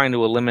just trying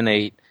to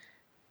eliminate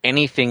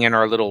anything in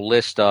our little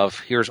list of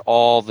here's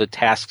all the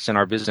tasks in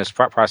our business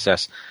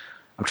process.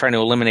 I'm trying to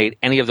eliminate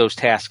any of those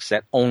tasks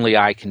that only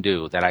I can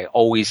do, that I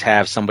always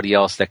have somebody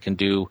else that can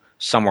do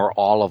some or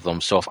all of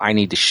them. So if I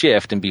need to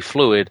shift and be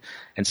fluid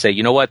and say,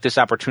 you know what, this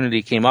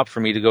opportunity came up for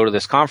me to go to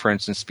this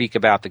conference and speak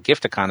about the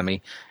gift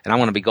economy, and I'm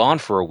going to be gone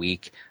for a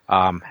week.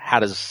 How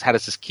does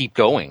this keep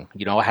going?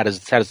 How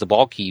does the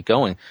ball keep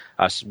going?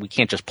 We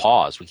can't just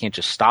pause. We can't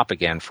just stop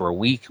again for a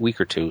week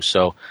or two.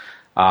 So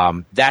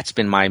that's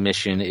been my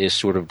mission, is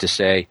sort of to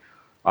say,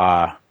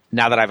 now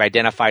that I've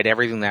identified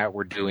everything that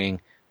we're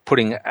doing,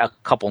 putting a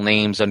couple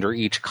names under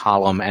each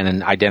column and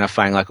then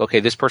identifying like, okay,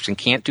 this person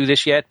can't do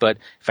this yet, but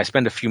if I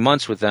spend a few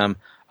months with them,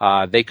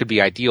 they could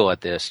be ideal at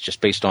this,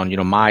 just based on,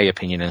 my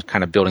opinion, and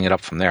kind of building it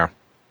up from there.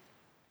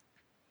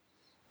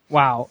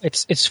 Wow.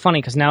 It's funny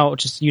because now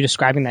just you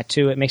describing that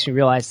too, it makes me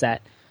realize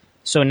that.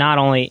 So not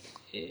only,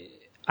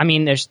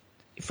 there's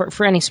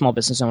for any small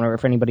business owner or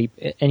for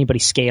anybody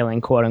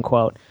scaling, quote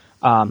unquote,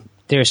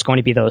 there's going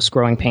to be those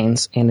growing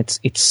pains, and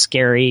it's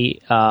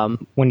scary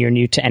when you're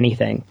new to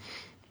anything.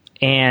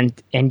 And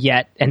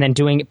then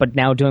doing it, but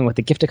now doing with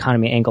the gift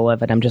economy angle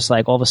of it, I'm just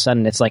like, all of a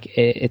sudden it's like,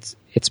 it's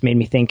made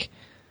me think,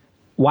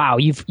 wow,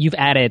 you've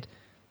added,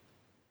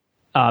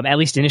 at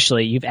least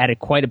initially, you've added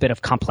quite a bit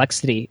of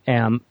complexity,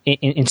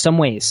 in some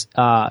ways,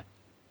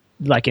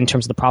 like in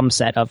terms of the problem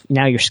set of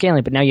now you're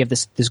scaling, but now you have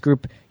this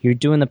group, you're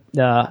doing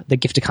the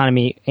gift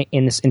economy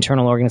in this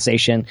internal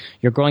organization,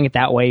 you're growing it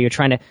that way,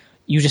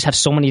 you just have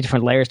so many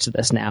different layers to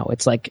this now.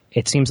 It's like,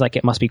 it seems like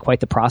it must be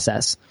quite the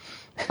process.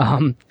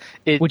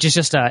 Which is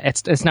just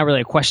it's not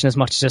really a question as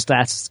much as just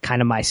that's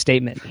kind of my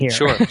statement here.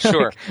 Sure.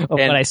 of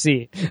what I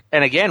see.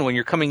 And again, when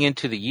you're coming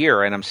into the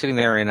year, and I'm sitting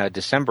there in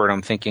December, and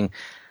I'm thinking,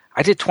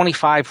 I did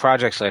 25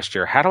 projects last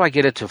year. How do I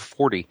get it to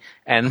 40?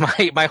 And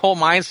my whole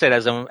mindset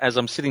as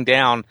I'm sitting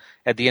down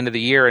at the end of the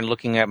year and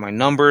looking at my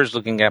numbers,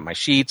 looking at my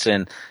sheets,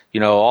 and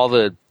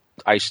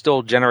I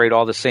still generate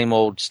all the same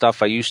old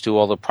stuff I used to,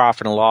 all the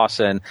profit and loss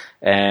and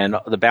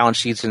the balance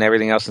sheets and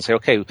everything else, and say,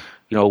 okay,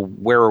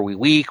 where are we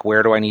weak?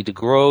 Where do I need to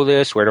grow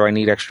this? Where do I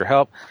need extra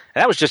help?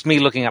 And that was just me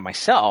looking at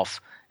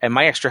myself. And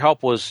my extra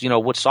help was,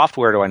 what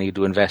software do I need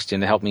to invest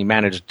in to help me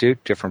manage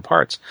different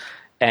parts?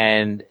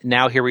 And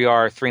now here we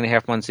are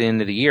 3.5 months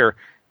into the year,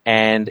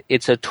 and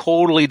it's a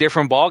totally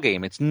different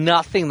ballgame. It's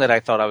nothing that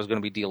I thought I was going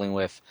to be dealing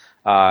with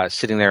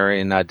sitting there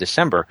in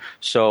December.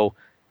 So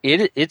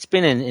it's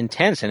been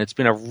intense, and it's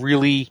been a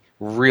really,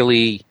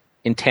 really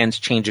intense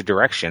change of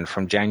direction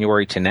from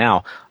January to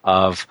now,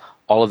 of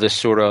all of this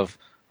sort of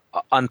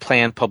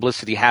unplanned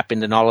publicity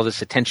happened and all of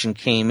this attention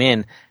came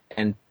in,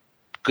 and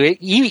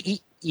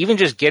even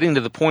just getting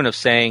to the point of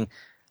saying,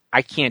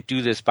 I can't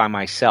do this by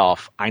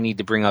myself, I need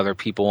to bring other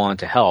people on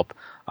to help,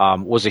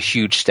 was a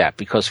huge step,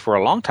 because for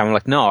a long time I'm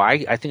like, no,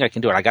 I think I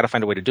can do it. I got to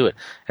find a way to do it.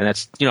 And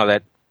that's,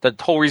 that the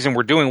whole reason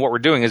we're doing what we're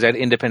doing is that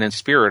independent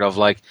spirit of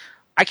like,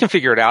 I can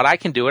figure it out. I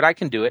can do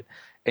it.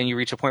 And you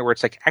reach a point where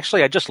it's like,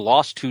 actually, I just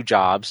lost 2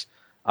 jobs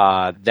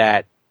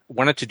that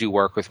wanted to do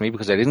work with me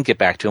because I didn't get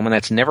back to them, and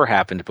that's never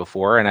happened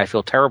before, and I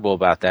feel terrible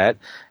about that.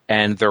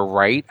 And they're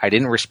right. I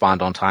didn't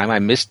respond on time. I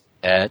missed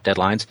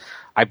deadlines.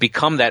 I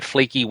become that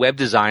flaky web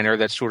designer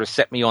that sort of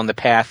set me on the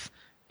path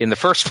in the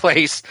first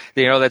place,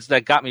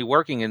 that got me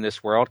working in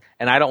this world,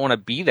 and I don't want to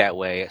be that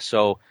way.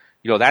 So,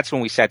 that's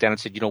when we sat down and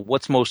said,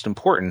 what's most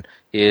important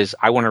is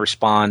I want to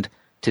respond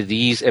to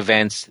these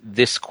events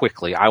this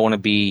quickly. I want to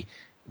be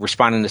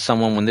responding to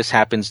someone when this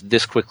happens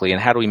this quickly,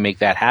 and how do we make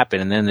that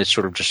happen? And then it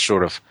sort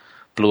of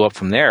blew up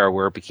from there,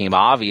 where it became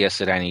obvious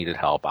that I needed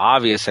help,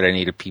 obvious that I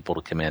needed people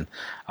to come in,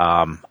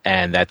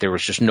 and that there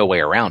was just no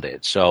way around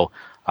it. So,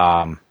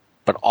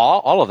 but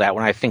all of that,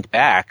 when I think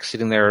back,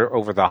 sitting there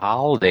over the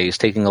holidays,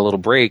 taking a little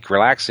break,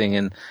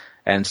 relaxing,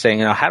 and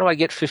saying, how do I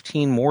get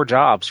 15 more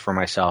jobs for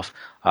myself,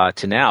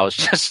 to now, it's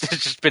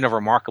just been a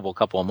remarkable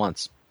couple of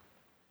months.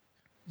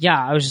 Yeah,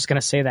 I was just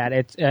going to say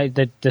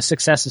that the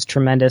success is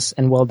tremendous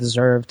and well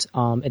deserved.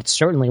 It's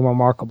certainly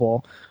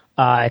remarkable.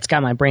 It's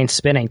got my brain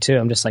spinning too.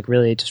 I'm just like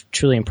really, just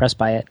truly impressed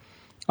by it.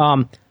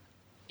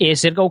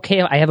 Is it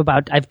okay? I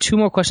have 2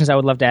 more questions I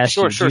would love to ask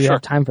you. Do you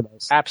have time for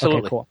those?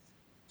 Absolutely. Okay, cool.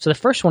 So the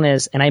first one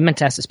is, and I meant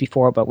to ask this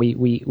before, but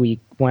we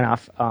went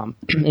off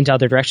into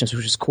other directions,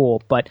 which is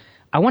cool. But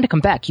I want to come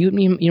back. You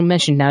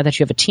mentioned now that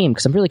you have a team,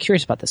 because I'm really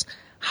curious about this.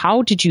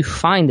 How did you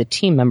find the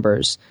team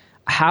members?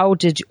 How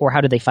did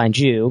they find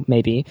you?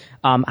 Maybe.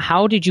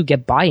 How did you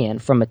get buy-in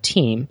from a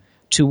team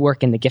to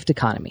work in the gift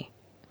economy?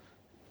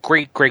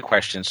 Great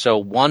question. So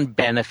one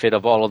benefit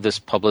of all of this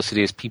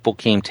publicity is people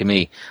came to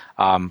me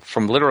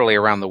from literally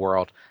around the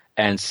world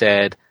and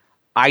said,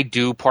 I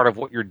do part of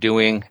what you're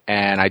doing,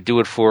 and I do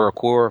it for a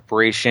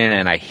corporation,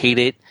 and I hate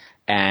it,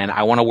 and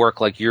I want to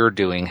work like you're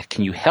doing.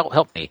 Can you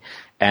help me?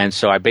 And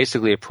so I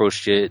basically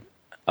approached it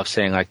of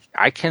saying, like,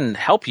 I can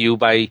help you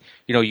by,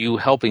 you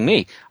helping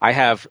me. I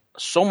have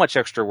so much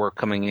extra work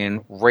coming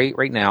in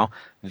right now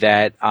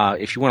that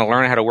if you want to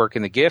learn how to work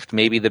in the gift,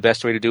 maybe the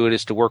best way to do it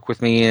is to work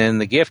with me in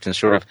the gift and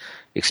sort of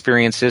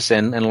experience this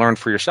and learn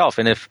for yourself.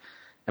 And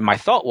my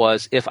thought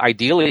was, if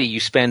ideally you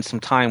spend some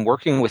time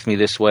working with me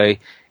this way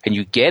and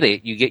you get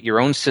it, you get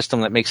your own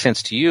system that makes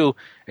sense to you,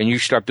 and you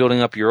start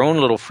building up your own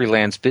little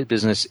freelance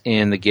business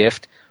in the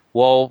gift,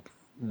 well,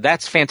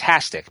 that's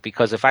fantastic,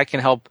 because if I can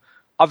help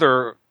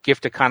other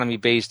gift economy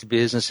based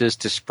businesses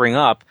to spring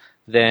up,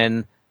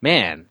 then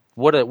man,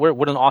 what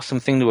an awesome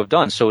thing to have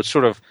done. So it's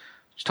sort of,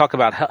 talk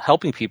about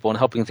helping people and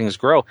helping things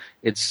grow.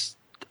 It's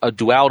a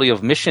duality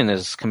of mission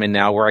has come in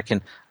now, where I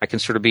can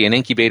sort of be an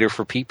incubator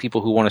for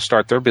people who want to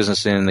start their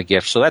business in the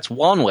gift. So that's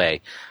one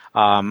way.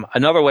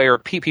 Another way are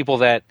people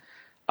that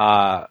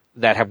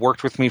have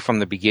worked with me from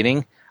the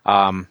beginning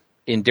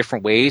in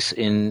different ways.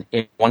 In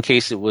one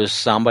case, it was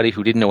somebody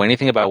who didn't know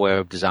anything about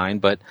web design,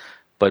 but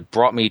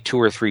brought me 2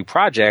 or 3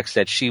 projects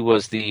that she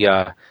was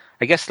the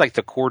I guess like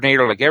the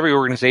coordinator. Like every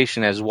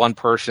organization has one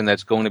person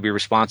that's going to be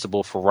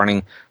responsible for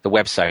running the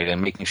website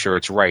and making sure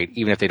it's right,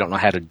 even if they don't know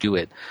how to do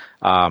it.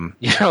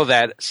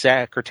 That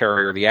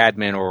secretary or the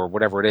admin or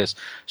whatever it is.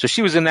 So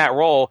she was in that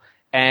role,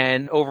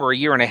 and over a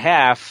year and a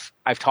half,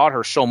 I've taught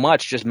her so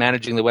much just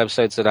managing the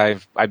websites that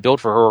I built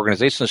for her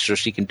organization so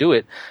she can do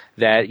it,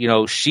 that,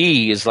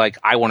 she is like,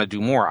 I want to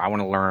do more. I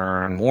want to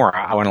learn more.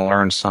 I want to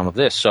learn some of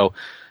this. So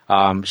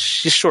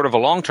she's sort of a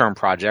long-term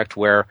project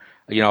where,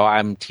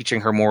 I'm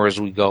teaching her more as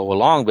we go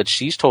along, but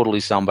she's totally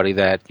somebody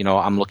that,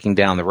 I'm looking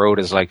down the road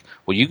as like,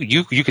 well,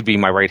 you could be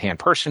my right-hand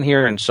person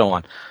here, and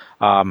so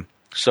on.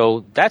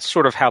 So that's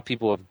sort of how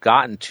people have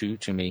gotten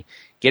to me.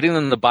 Getting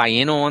them to buy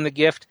in on the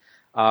gift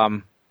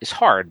is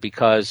hard,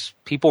 because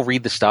people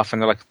read the stuff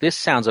and they're like, this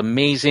sounds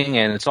amazing,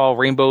 and it's all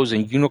rainbows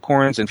and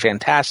unicorns and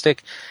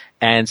fantastic.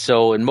 And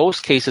so in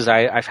most cases,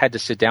 I've had to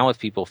sit down with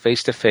people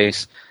face to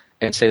face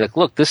and say, like,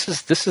 look, this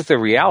is the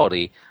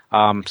reality.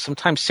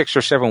 Sometimes 6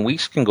 or 7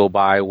 weeks can go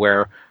by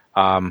where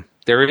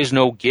there is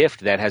no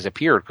gift that has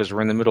appeared because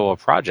we're in the middle of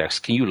projects.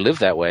 Can you live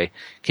that way?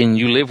 Can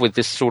you live with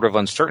this sort of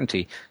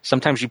uncertainty?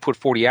 Sometimes you put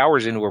 40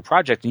 hours into a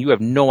project and you have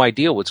no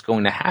idea what's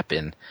going to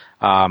happen,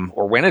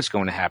 or when it's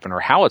going to happen, or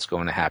how it's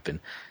going to happen.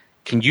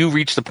 Can you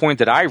reach the point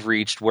that I've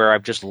reached where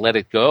I've just let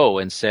it go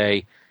and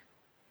say,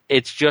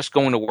 it's just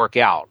going to work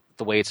out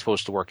the way it's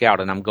supposed to work out,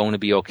 and I'm going to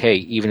be okay,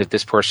 even if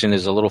this person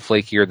is a little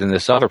flakier than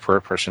this other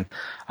person?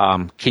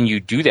 Can you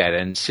do that?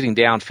 And sitting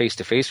down face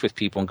to face with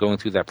people and going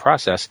through that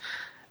process.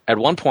 At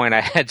one point, I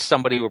had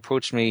somebody who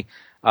approached me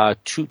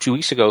 2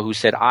 weeks ago who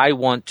said, I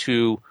want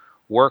to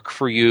work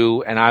for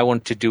you, and I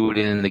want to do it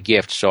in the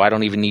gift, so I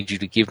don't even need you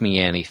to give me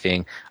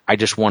anything. I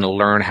just want to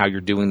learn how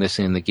you're doing this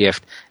in the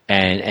gift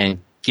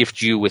and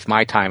gift you with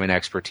my time and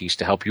expertise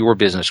to help your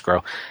business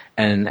grow.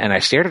 And I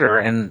stared at her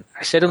and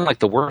I said in like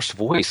the worst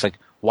voice, like,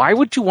 why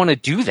would you want to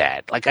do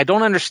that? Like, I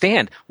don't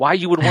understand why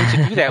you would want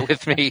to do that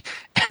with me.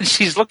 And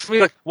she's looked at me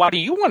like, why do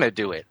you want to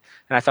do it?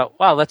 And I thought,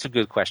 wow, that's a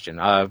good question.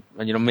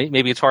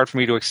 Maybe it's hard for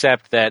me to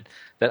accept that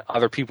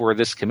other people are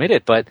this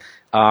committed, but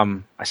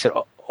I said,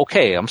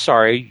 okay, I'm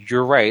sorry,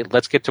 you're right.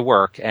 Let's get to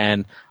work.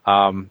 And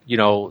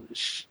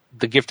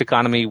the gift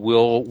economy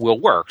will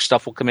work.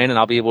 Stuff will come in, and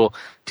I'll be able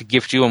to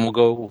gift you, and we'll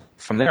go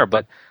from there.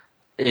 But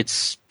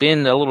it's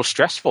been a little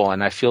stressful,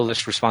 and I feel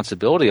this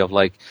responsibility of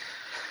like,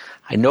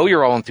 I know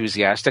you're all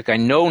enthusiastic. I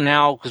know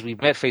now, because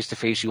we've met face to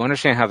face, you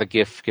understand how the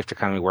gift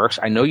economy works.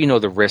 I know you know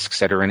the risks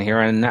that are in here,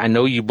 and I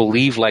know you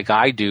believe, like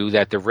I do,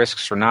 that the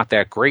risks are not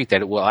that great,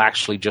 that it will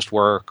actually just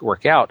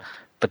work out.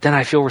 But then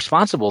I feel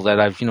responsible that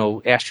I've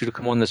asked you to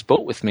come on this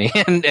boat with me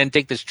and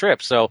take this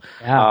trip. So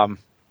yeah.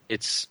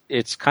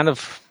 It's kind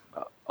of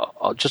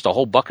just a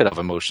whole bucket of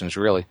emotions,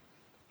 really.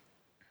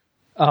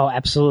 Oh,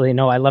 absolutely.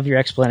 No, I love your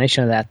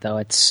explanation of that, though.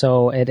 It's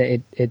so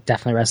it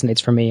definitely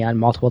resonates for me on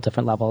multiple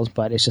different levels,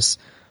 but it's just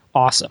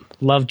awesome.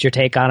 Loved your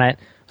take on it.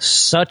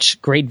 Such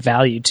great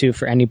value too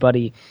for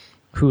anybody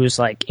who's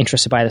like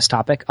interested by this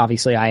topic.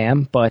 Obviously I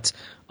am, but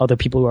other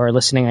people who are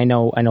listening, I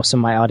know some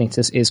of my audience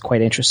is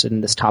quite interested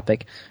in this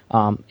topic.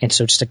 And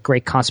so just a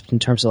great concept in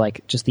terms of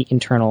like just the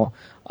internal,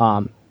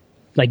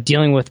 like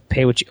dealing with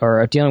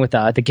dealing with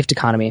the gift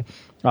economy,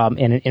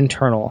 in an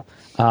internal,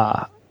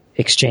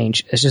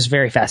 exchange. It's just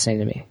very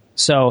fascinating to me.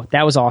 So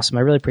that was awesome.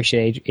 I really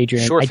appreciate it,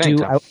 Adrian. Sure thing,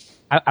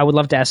 I would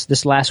love to ask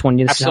this last one.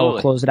 This Absolutely. Is how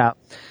we'll close it out.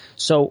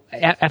 So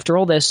after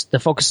all this, the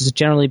focus has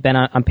generally been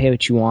on pay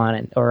what you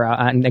want, or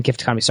on the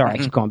gift economy. Sorry, I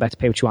keep going back to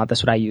pay what you want.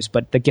 That's what I use,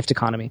 but the gift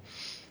economy.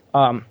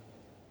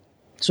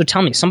 So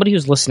tell me, somebody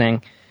who's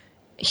listening,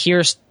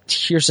 here's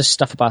the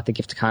stuff about the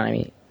gift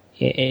economy.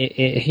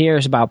 It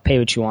hears about pay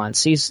what you want,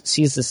 sees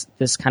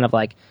this kind of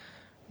like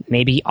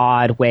maybe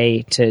odd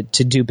way to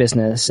do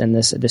business, and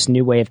this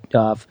new way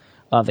of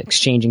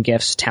exchanging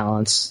gifts,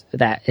 talents,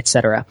 that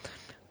etc.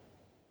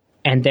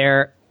 And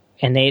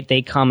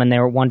they come and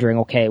they're wondering,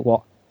 okay,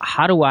 well,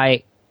 how do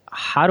I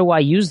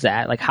use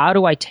that? Like, how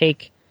do I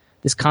take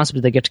this concept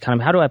of the gift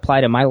economy? How do I apply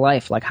it in my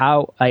life? Like,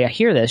 how I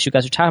hear this, you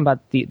guys are talking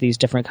about these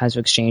different kinds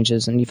of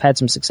exchanges, and you've had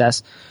some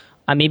success.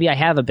 Maybe I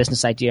have a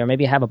business idea, or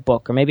maybe I have a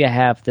book, or maybe I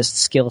have this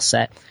skill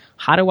set.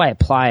 How do I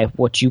apply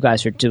what you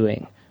guys are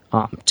doing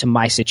to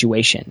my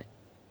situation?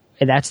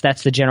 And that's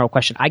the general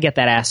question. I get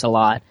that asked a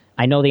lot.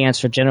 I know the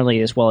answer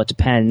generally is, well, it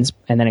depends,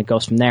 and then it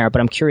goes from there.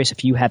 But I'm curious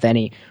if you have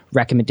any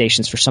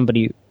recommendations for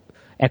somebody,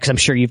 because I'm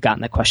sure you've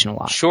gotten that question a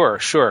lot. Sure.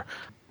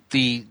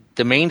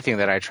 The main thing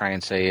that I try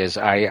and say is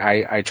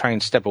I try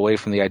and step away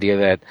from the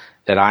idea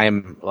that I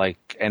am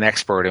like an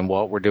expert in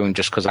what we're doing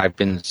just because I've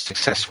been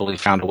successfully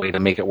found a way to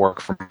make it work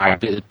for my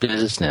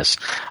business.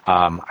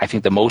 I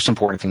think the most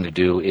important thing to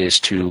do is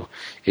to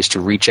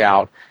reach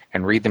out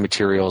and read the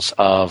materials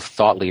of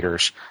thought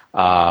leaders,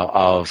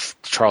 of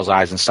Charles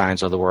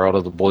Eisensteins of the world,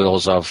 of the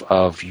Boyles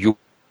of your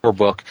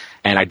book,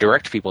 and I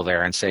direct people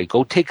there and say,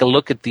 go take a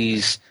look at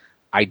these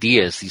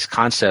ideas, these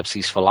concepts,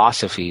 these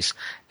philosophies,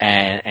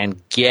 and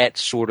get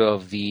sort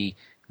of the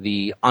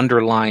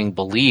underlying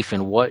belief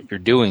in what you're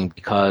doing,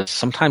 because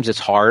sometimes it's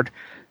hard.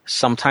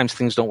 Sometimes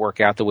things don't work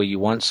out the way you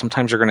want.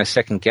 Sometimes you're going to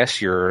second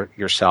guess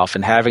yourself,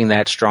 and having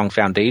that strong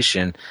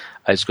foundation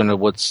is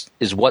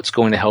what's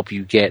going to help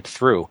you get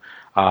through.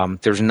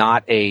 There's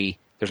not a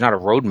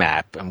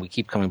roadmap, and we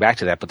keep coming back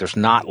to that, but there's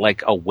not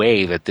like a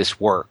way that this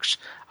works.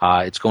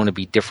 It's going to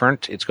be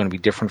different. It's going to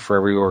be different for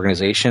every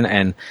organization,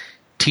 and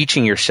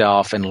teaching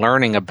yourself and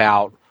learning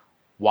about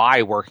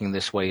why working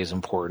this way is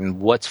important,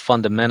 what's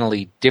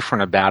fundamentally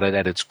different about it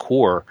at its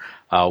core,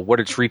 what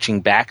it's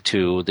reaching back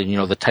to,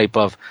 the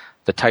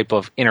type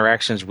of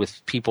interactions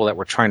with people that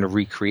we're trying to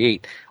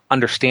recreate.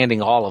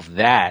 Understanding all of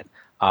that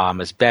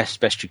as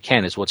best you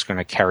can is what's going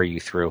to carry you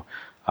through.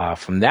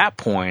 From that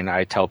point,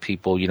 I tell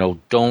people,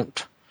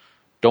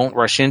 don't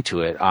rush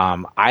into it.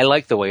 I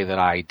like the way that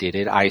I did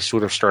it. I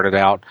sort of started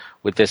out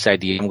with this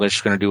idea. I'm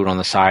just going to do it on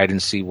the side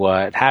and see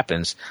what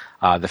happens.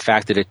 The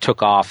fact that it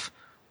took off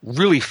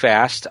really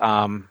fast,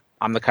 I'm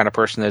the kind of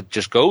person that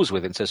just goes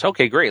with it and says,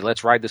 okay, great,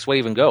 let's ride this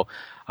wave and go.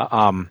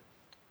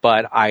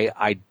 But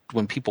I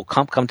when people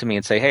come to me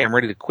and say, hey, I'm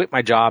ready to quit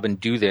my job and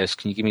do this,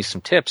 can you give me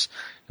some tips?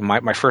 And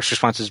my first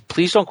response is,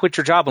 please don't quit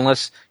your job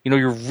unless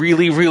you're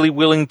really, really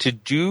willing to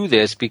do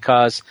this,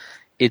 because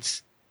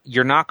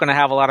you're not going to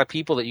have a lot of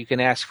people that you can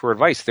ask for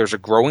advice. There's a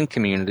growing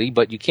community,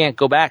 but you can't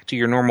go back to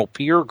your normal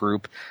peer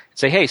group and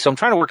say, hey, so I'm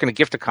trying to work in a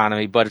gift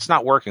economy, but it's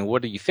not working.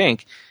 What do you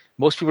think?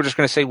 Most people are just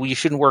going to say, well, you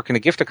shouldn't work in a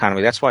gift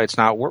economy. That's why it's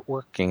not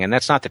working. And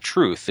that's not the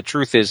truth. The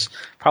truth is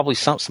probably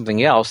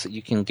something else that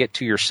you can get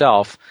to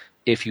yourself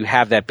if you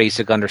have that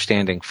basic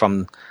understanding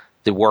from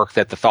the work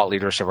that the thought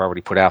leaders have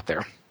already put out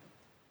there.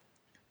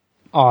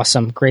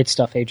 Awesome. Great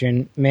stuff,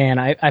 Adrian. Man,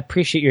 I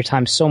appreciate your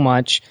time so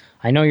much.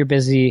 I know you're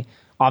busy.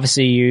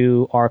 Obviously,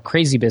 you are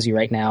crazy busy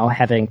right now,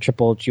 having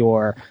tripled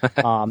your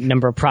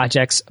number of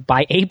projects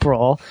by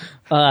April.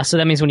 So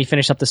that means when you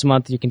finish up this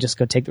month, you can just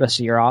go take the rest of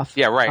the year off.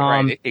 Yeah,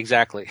 right.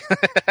 Exactly.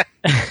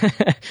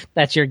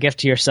 That's your gift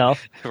to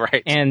yourself.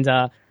 Right. And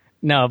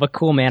no, but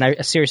cool, man.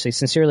 I seriously,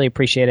 sincerely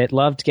appreciate it.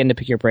 Loved getting to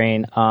pick your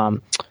brain.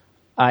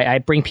 I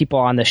bring people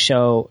on the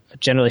show,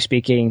 generally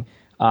speaking,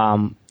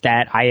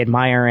 that I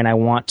admire and I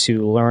want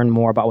to learn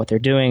more about what they're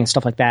doing and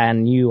stuff like that.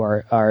 And you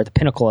are the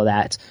pinnacle of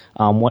that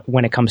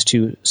when it comes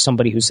to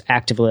somebody who's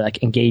actively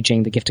like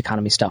engaging the gift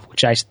economy stuff,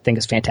 which I think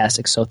is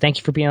fantastic. So thank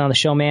you for being on the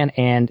show, man.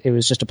 And it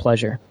was just a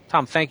pleasure.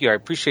 Tom, thank you. I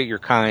appreciate your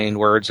kind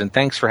words, and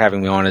thanks for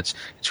having me on. It's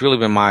really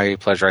been my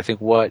pleasure. I think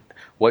what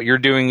you're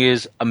doing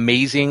is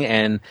amazing,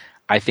 and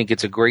I think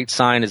it's a great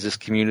sign as this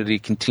community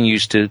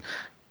continues to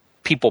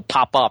people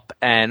pop up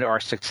and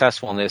are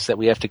successful in this, that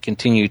we have to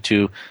continue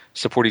to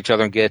support each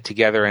other and get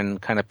together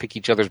and kind of pick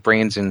each other's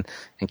brains and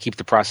keep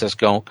the process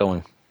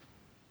going.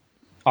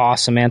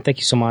 Awesome, man. Thank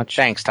you so much.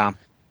 Thanks, Tom.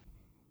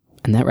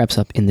 And that wraps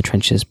up In the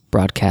Trenches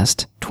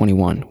broadcast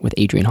 21 with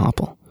Adrian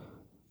Hopple.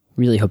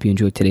 Really hope you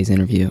enjoyed today's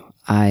interview.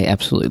 I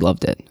absolutely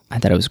loved it. I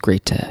thought it was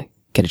great to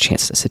get a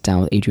chance to sit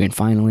down with Adrian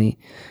finally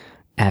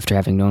after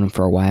having known him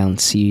for a while and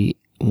see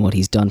what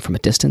he's done from a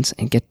distance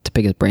and get to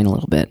pick his brain a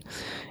little bit.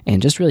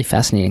 And just really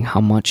fascinating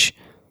how much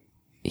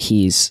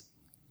he's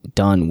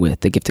done with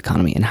the gift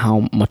economy and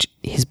how much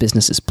his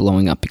business is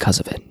blowing up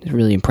because of it. It's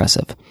really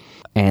impressive.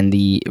 And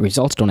the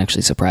results don't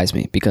actually surprise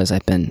me, because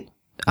I've been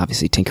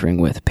obviously tinkering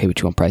with pay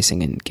what you want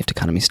pricing and gift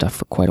economy stuff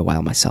for quite a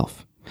while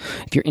myself.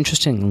 If you're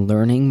interested in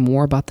learning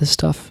more about this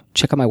stuff,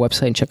 check out my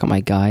website and check out my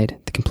guide,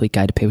 The Complete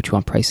Guide to Pay What You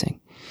Want Pricing.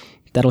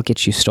 That'll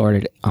get you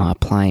started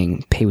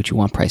applying pay what you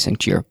want pricing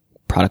to your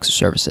products or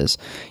services,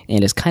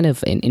 and is kind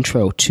of an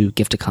intro to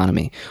gift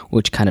economy,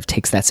 which kind of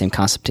takes that same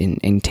concept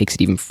and takes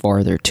it even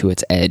farther to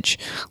its edge,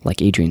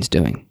 like Adrian's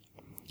doing.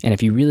 And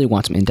if you really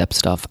want some in-depth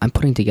stuff, I'm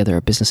putting together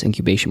a business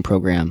incubation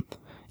program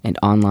and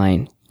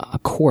online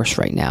course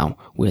right now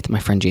with my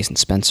friend Jason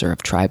Spencer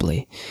of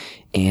Tribely,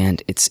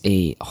 and it's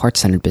a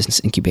heart-centered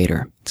business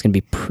incubator. It's going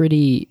to be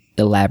pretty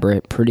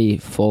elaborate, pretty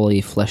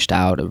fully fleshed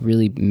out, a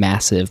really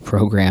massive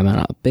program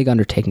and a big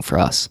undertaking for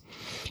us.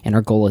 And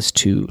our goal is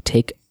to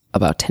take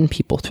about 10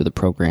 people through the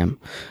program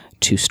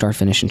to start,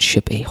 finish, and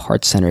ship a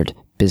heart-centered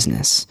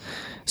business.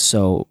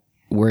 So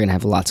we're going to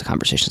have lots of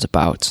conversations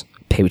about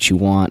pay what you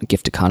want,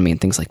 gift economy, and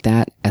things like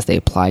that as they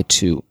apply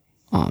to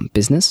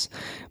business.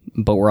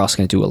 But we're also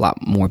going to do a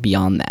lot more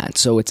beyond that.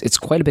 So it's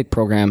quite a big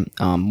program.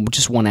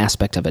 Just one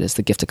aspect of it is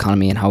the gift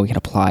economy and how we can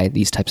apply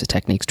these types of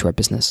techniques to our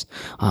business.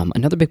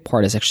 Another big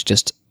part is actually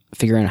just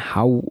figuring out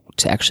how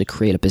to actually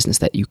create a business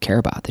that you care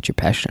about, that you're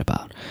passionate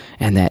about,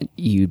 and that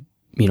you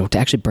know, to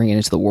actually bring it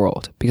into the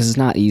world, because it's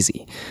not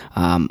easy.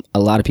 A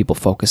lot of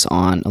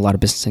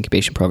business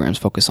incubation programs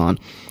focus on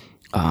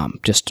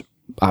just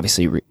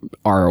obviously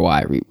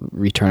ROI,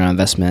 return on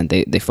investment.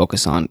 They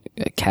focus on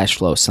cash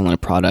flow, selling a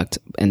product,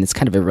 and it's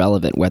kind of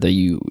irrelevant whether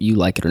you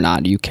like it or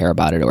not, you care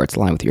about it, or it's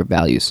aligned with your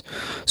values.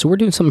 So we're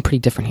doing something pretty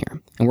different here.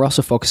 And we're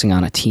also focusing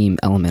on a team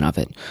element of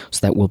it,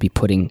 so that we'll be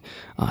putting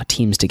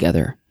teams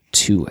together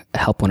to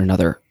help one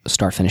another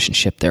start, finish, and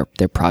ship their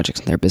projects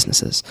and their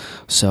businesses.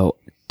 So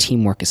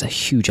teamwork is a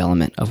huge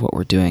element of what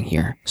we're doing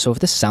here. So if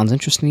this sounds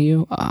interesting to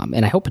you,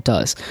 and I hope it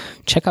does,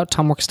 check out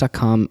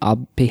tomworks.com.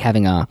 I'll be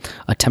having a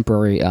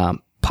temporary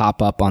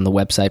pop-up on the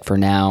website for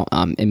now,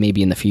 and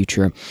maybe in the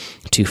future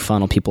to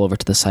funnel people over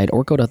to the site,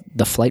 or go to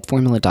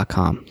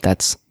theflightformula.com.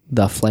 That's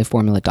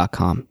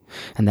theflightformula.com,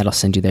 and that'll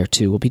send you there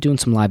too. We'll be doing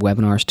some live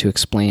webinars to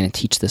explain and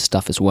teach this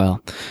stuff as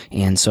well.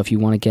 And so if you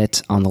want to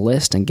get on the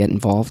list and get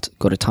involved,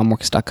 go to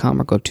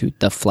tomworks.com or go to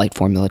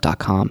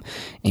theflightformula.com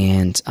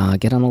and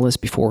get on the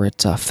list before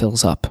it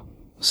fills up.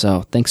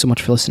 So thanks so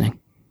much for listening.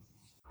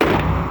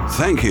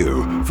 Thank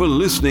you for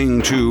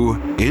listening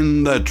to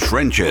In the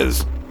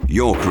Trenches.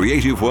 Your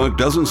creative work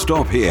doesn't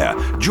stop here.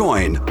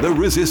 Join the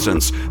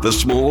Resistance, the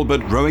small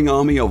but growing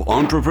army of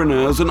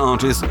entrepreneurs and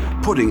artists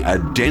putting a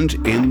dent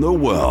in the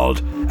world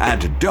at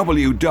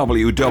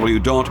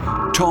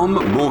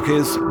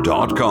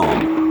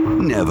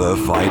www.tommorkes.com. Never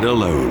fight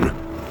alone.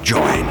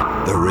 Join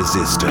the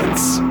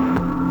Resistance.